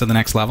take this to the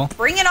next level?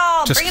 Bring it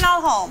all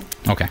home.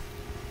 Okay.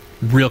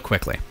 Real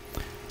quickly.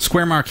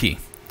 Square marquee.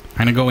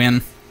 I'm going to go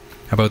in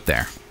about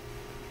there.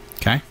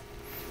 Okay?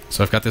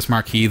 So I've got this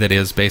marquee that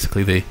is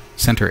basically the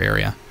center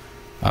area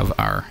of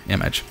our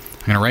image.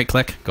 I'm going to right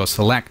click, go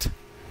select,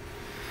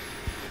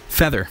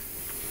 feather.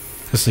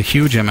 This is a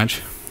huge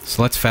image,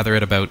 so let's feather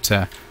it about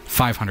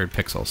 500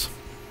 pixels.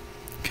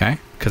 Okay?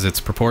 Because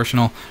it's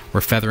proportional.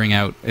 We're feathering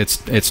out. It's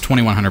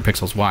 2100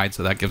 pixels wide,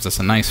 so that gives us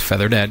a nice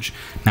feathered edge.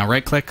 Now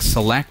right click,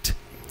 select,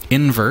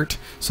 invert.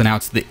 So now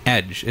it's the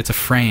edge. It's a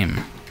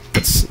frame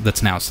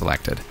that's now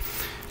selected.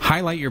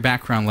 Highlight your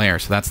background layer,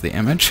 so that's the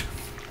image.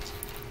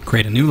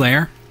 Create a new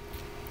layer.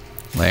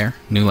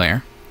 New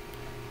layer.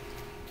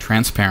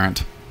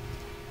 Transparent.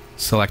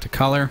 Select a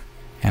color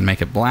and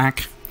make it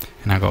black.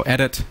 And now go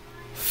edit,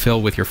 fill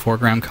with your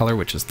foreground color,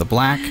 which is the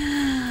black.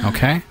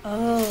 Okay?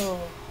 Oh.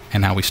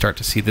 And now we start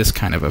to see this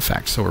kind of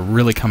effect. So we're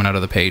really coming out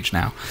of the page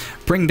now.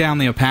 Bring down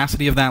the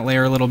opacity of that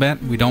layer a little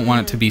bit. We don't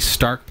want it to be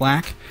stark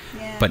black.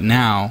 Yeah. But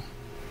now,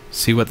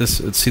 what this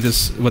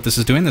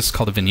is doing? This is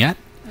called a vignette.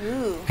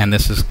 Ooh. And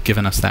this is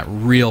giving us that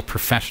real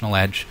professional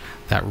edge,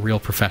 that real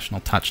professional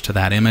touch to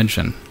that image,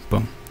 and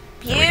boom.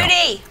 There we go.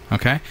 Beauty!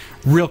 Okay?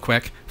 Real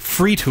quick,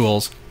 free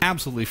tools,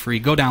 absolutely free.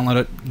 Go download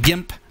it,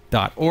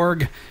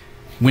 gimp.org,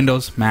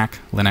 Windows, Mac,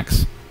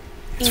 Linux.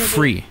 It's Easy.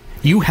 free.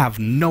 You have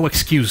no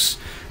excuse,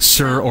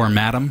 sir or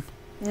madam.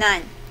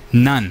 None.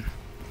 None.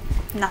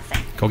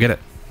 Nothing. Go get it.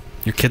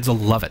 Your kids will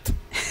love it.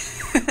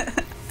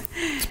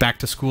 It's back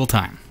to school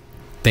time.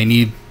 They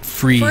need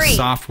free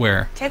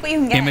software. Take what you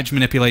can get. Image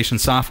manipulation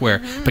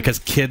software, because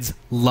kids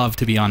love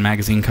to be on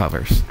magazine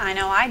covers. I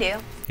know I do.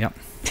 Yep.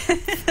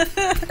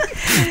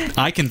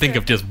 I can think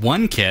of just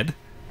one kid.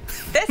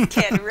 This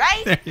kid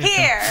right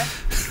here.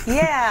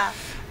 Yeah.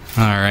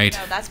 All right.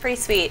 No, that's pretty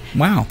sweet.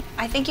 Wow.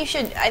 I think you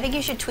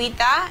should tweet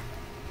that.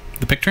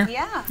 The picture?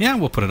 Yeah. Yeah,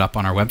 we'll put it up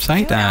on our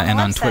website Do it on the and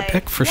on website.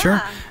 TwitPic for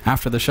sure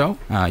after the show.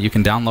 You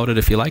can download it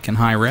if you like in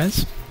high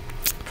res.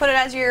 Put it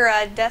as your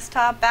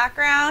desktop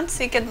background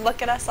so you can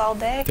look at us all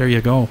day. There you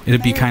go.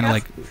 It'd be There you kind of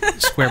go.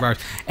 like square bars.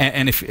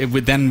 And if it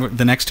would, then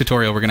the next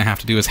tutorial we're going to have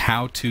to do is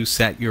how to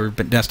set your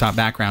desktop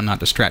background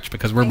not to stretch,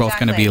 because we're both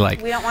going to be like...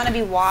 We don't want to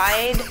be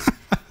wide.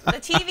 The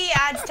TV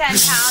adds 10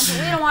 pounds, and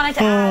we don't want it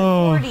to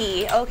add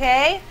 40,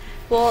 okay?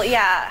 Well,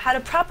 yeah, how to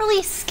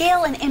properly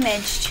scale an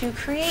image to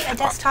create a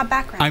desktop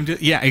background.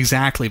 Yeah,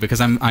 exactly, because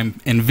I'm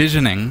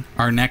envisioning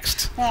our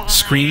next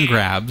screen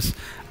grabs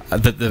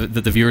that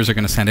the viewers are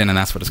going to send in, and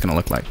that's what it's going to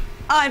look like.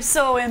 I'm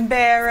so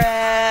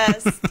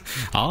embarrassed.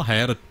 I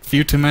had a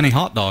few too many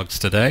hot dogs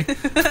today.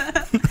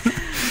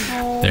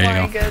 Oh There you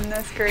my go.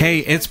 goodness gracious. Hey,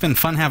 it's been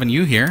fun having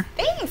you here.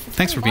 Thanks.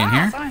 Thanks for being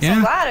here. I'm Yeah.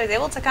 so glad I was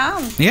able to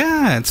come.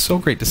 Yeah, it's so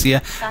great to see you.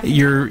 Back in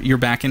You're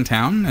back in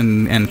town,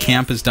 and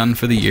camp is done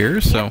for the year,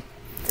 so...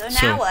 So now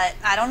So- what?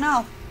 I don't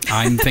know.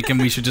 I'm thinking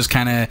we should just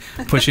kind of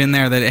push in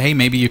there that, hey,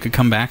 maybe you could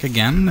come back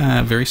again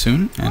very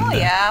soon. And,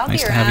 I'll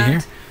nice be to have you around.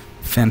 here.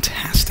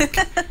 Fantastic.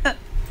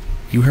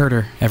 You heard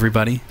her,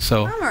 everybody.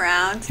 So I'm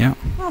around. yeah,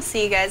 I'll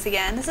see you guys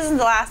again. This isn't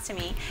the last of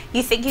me.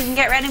 You think you can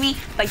get rid of me,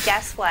 but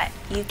guess what?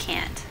 You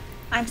can't.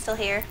 I'm still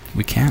here.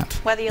 we can't.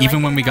 Whether you Even like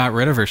it when or we not. got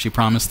rid of her, she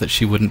promised that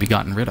she wouldn't be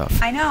gotten rid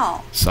of. I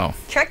know. So,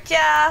 Tricked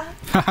ya.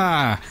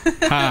 ha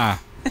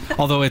ha.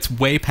 Although it's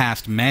way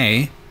past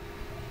May,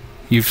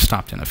 you've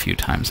stopped in a few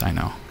times, I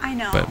know. I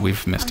know. But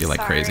we've missed I'm you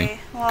like sorry. crazy.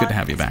 Well, Good to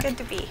have you it's back. good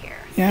to be here.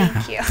 Yeah.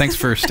 Thank you. Thanks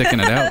for sticking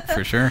it out,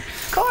 for sure.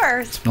 Of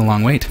course. It's been a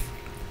long wait.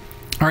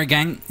 All right,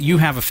 gang, you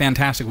have a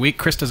fantastic week.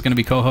 Krista's going to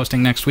be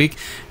co-hosting next week.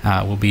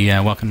 We'll be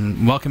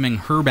welcoming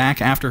her back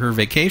after her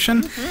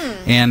vacation.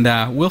 And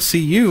we'll see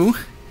you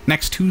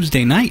next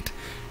Tuesday night.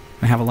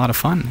 And have a lot of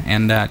fun.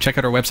 And check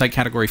out our website,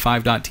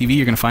 category5.tv.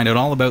 You're going to find out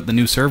all about the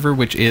new server,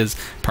 which is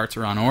Parts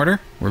Are On Order.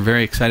 We're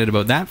very excited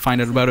about that.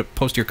 Find out about it.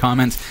 Post your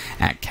comments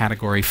at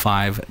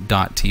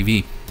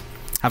category5.tv.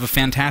 Have a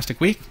fantastic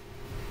week.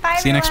 Bye,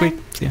 See you next everyone.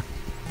 week. See ya.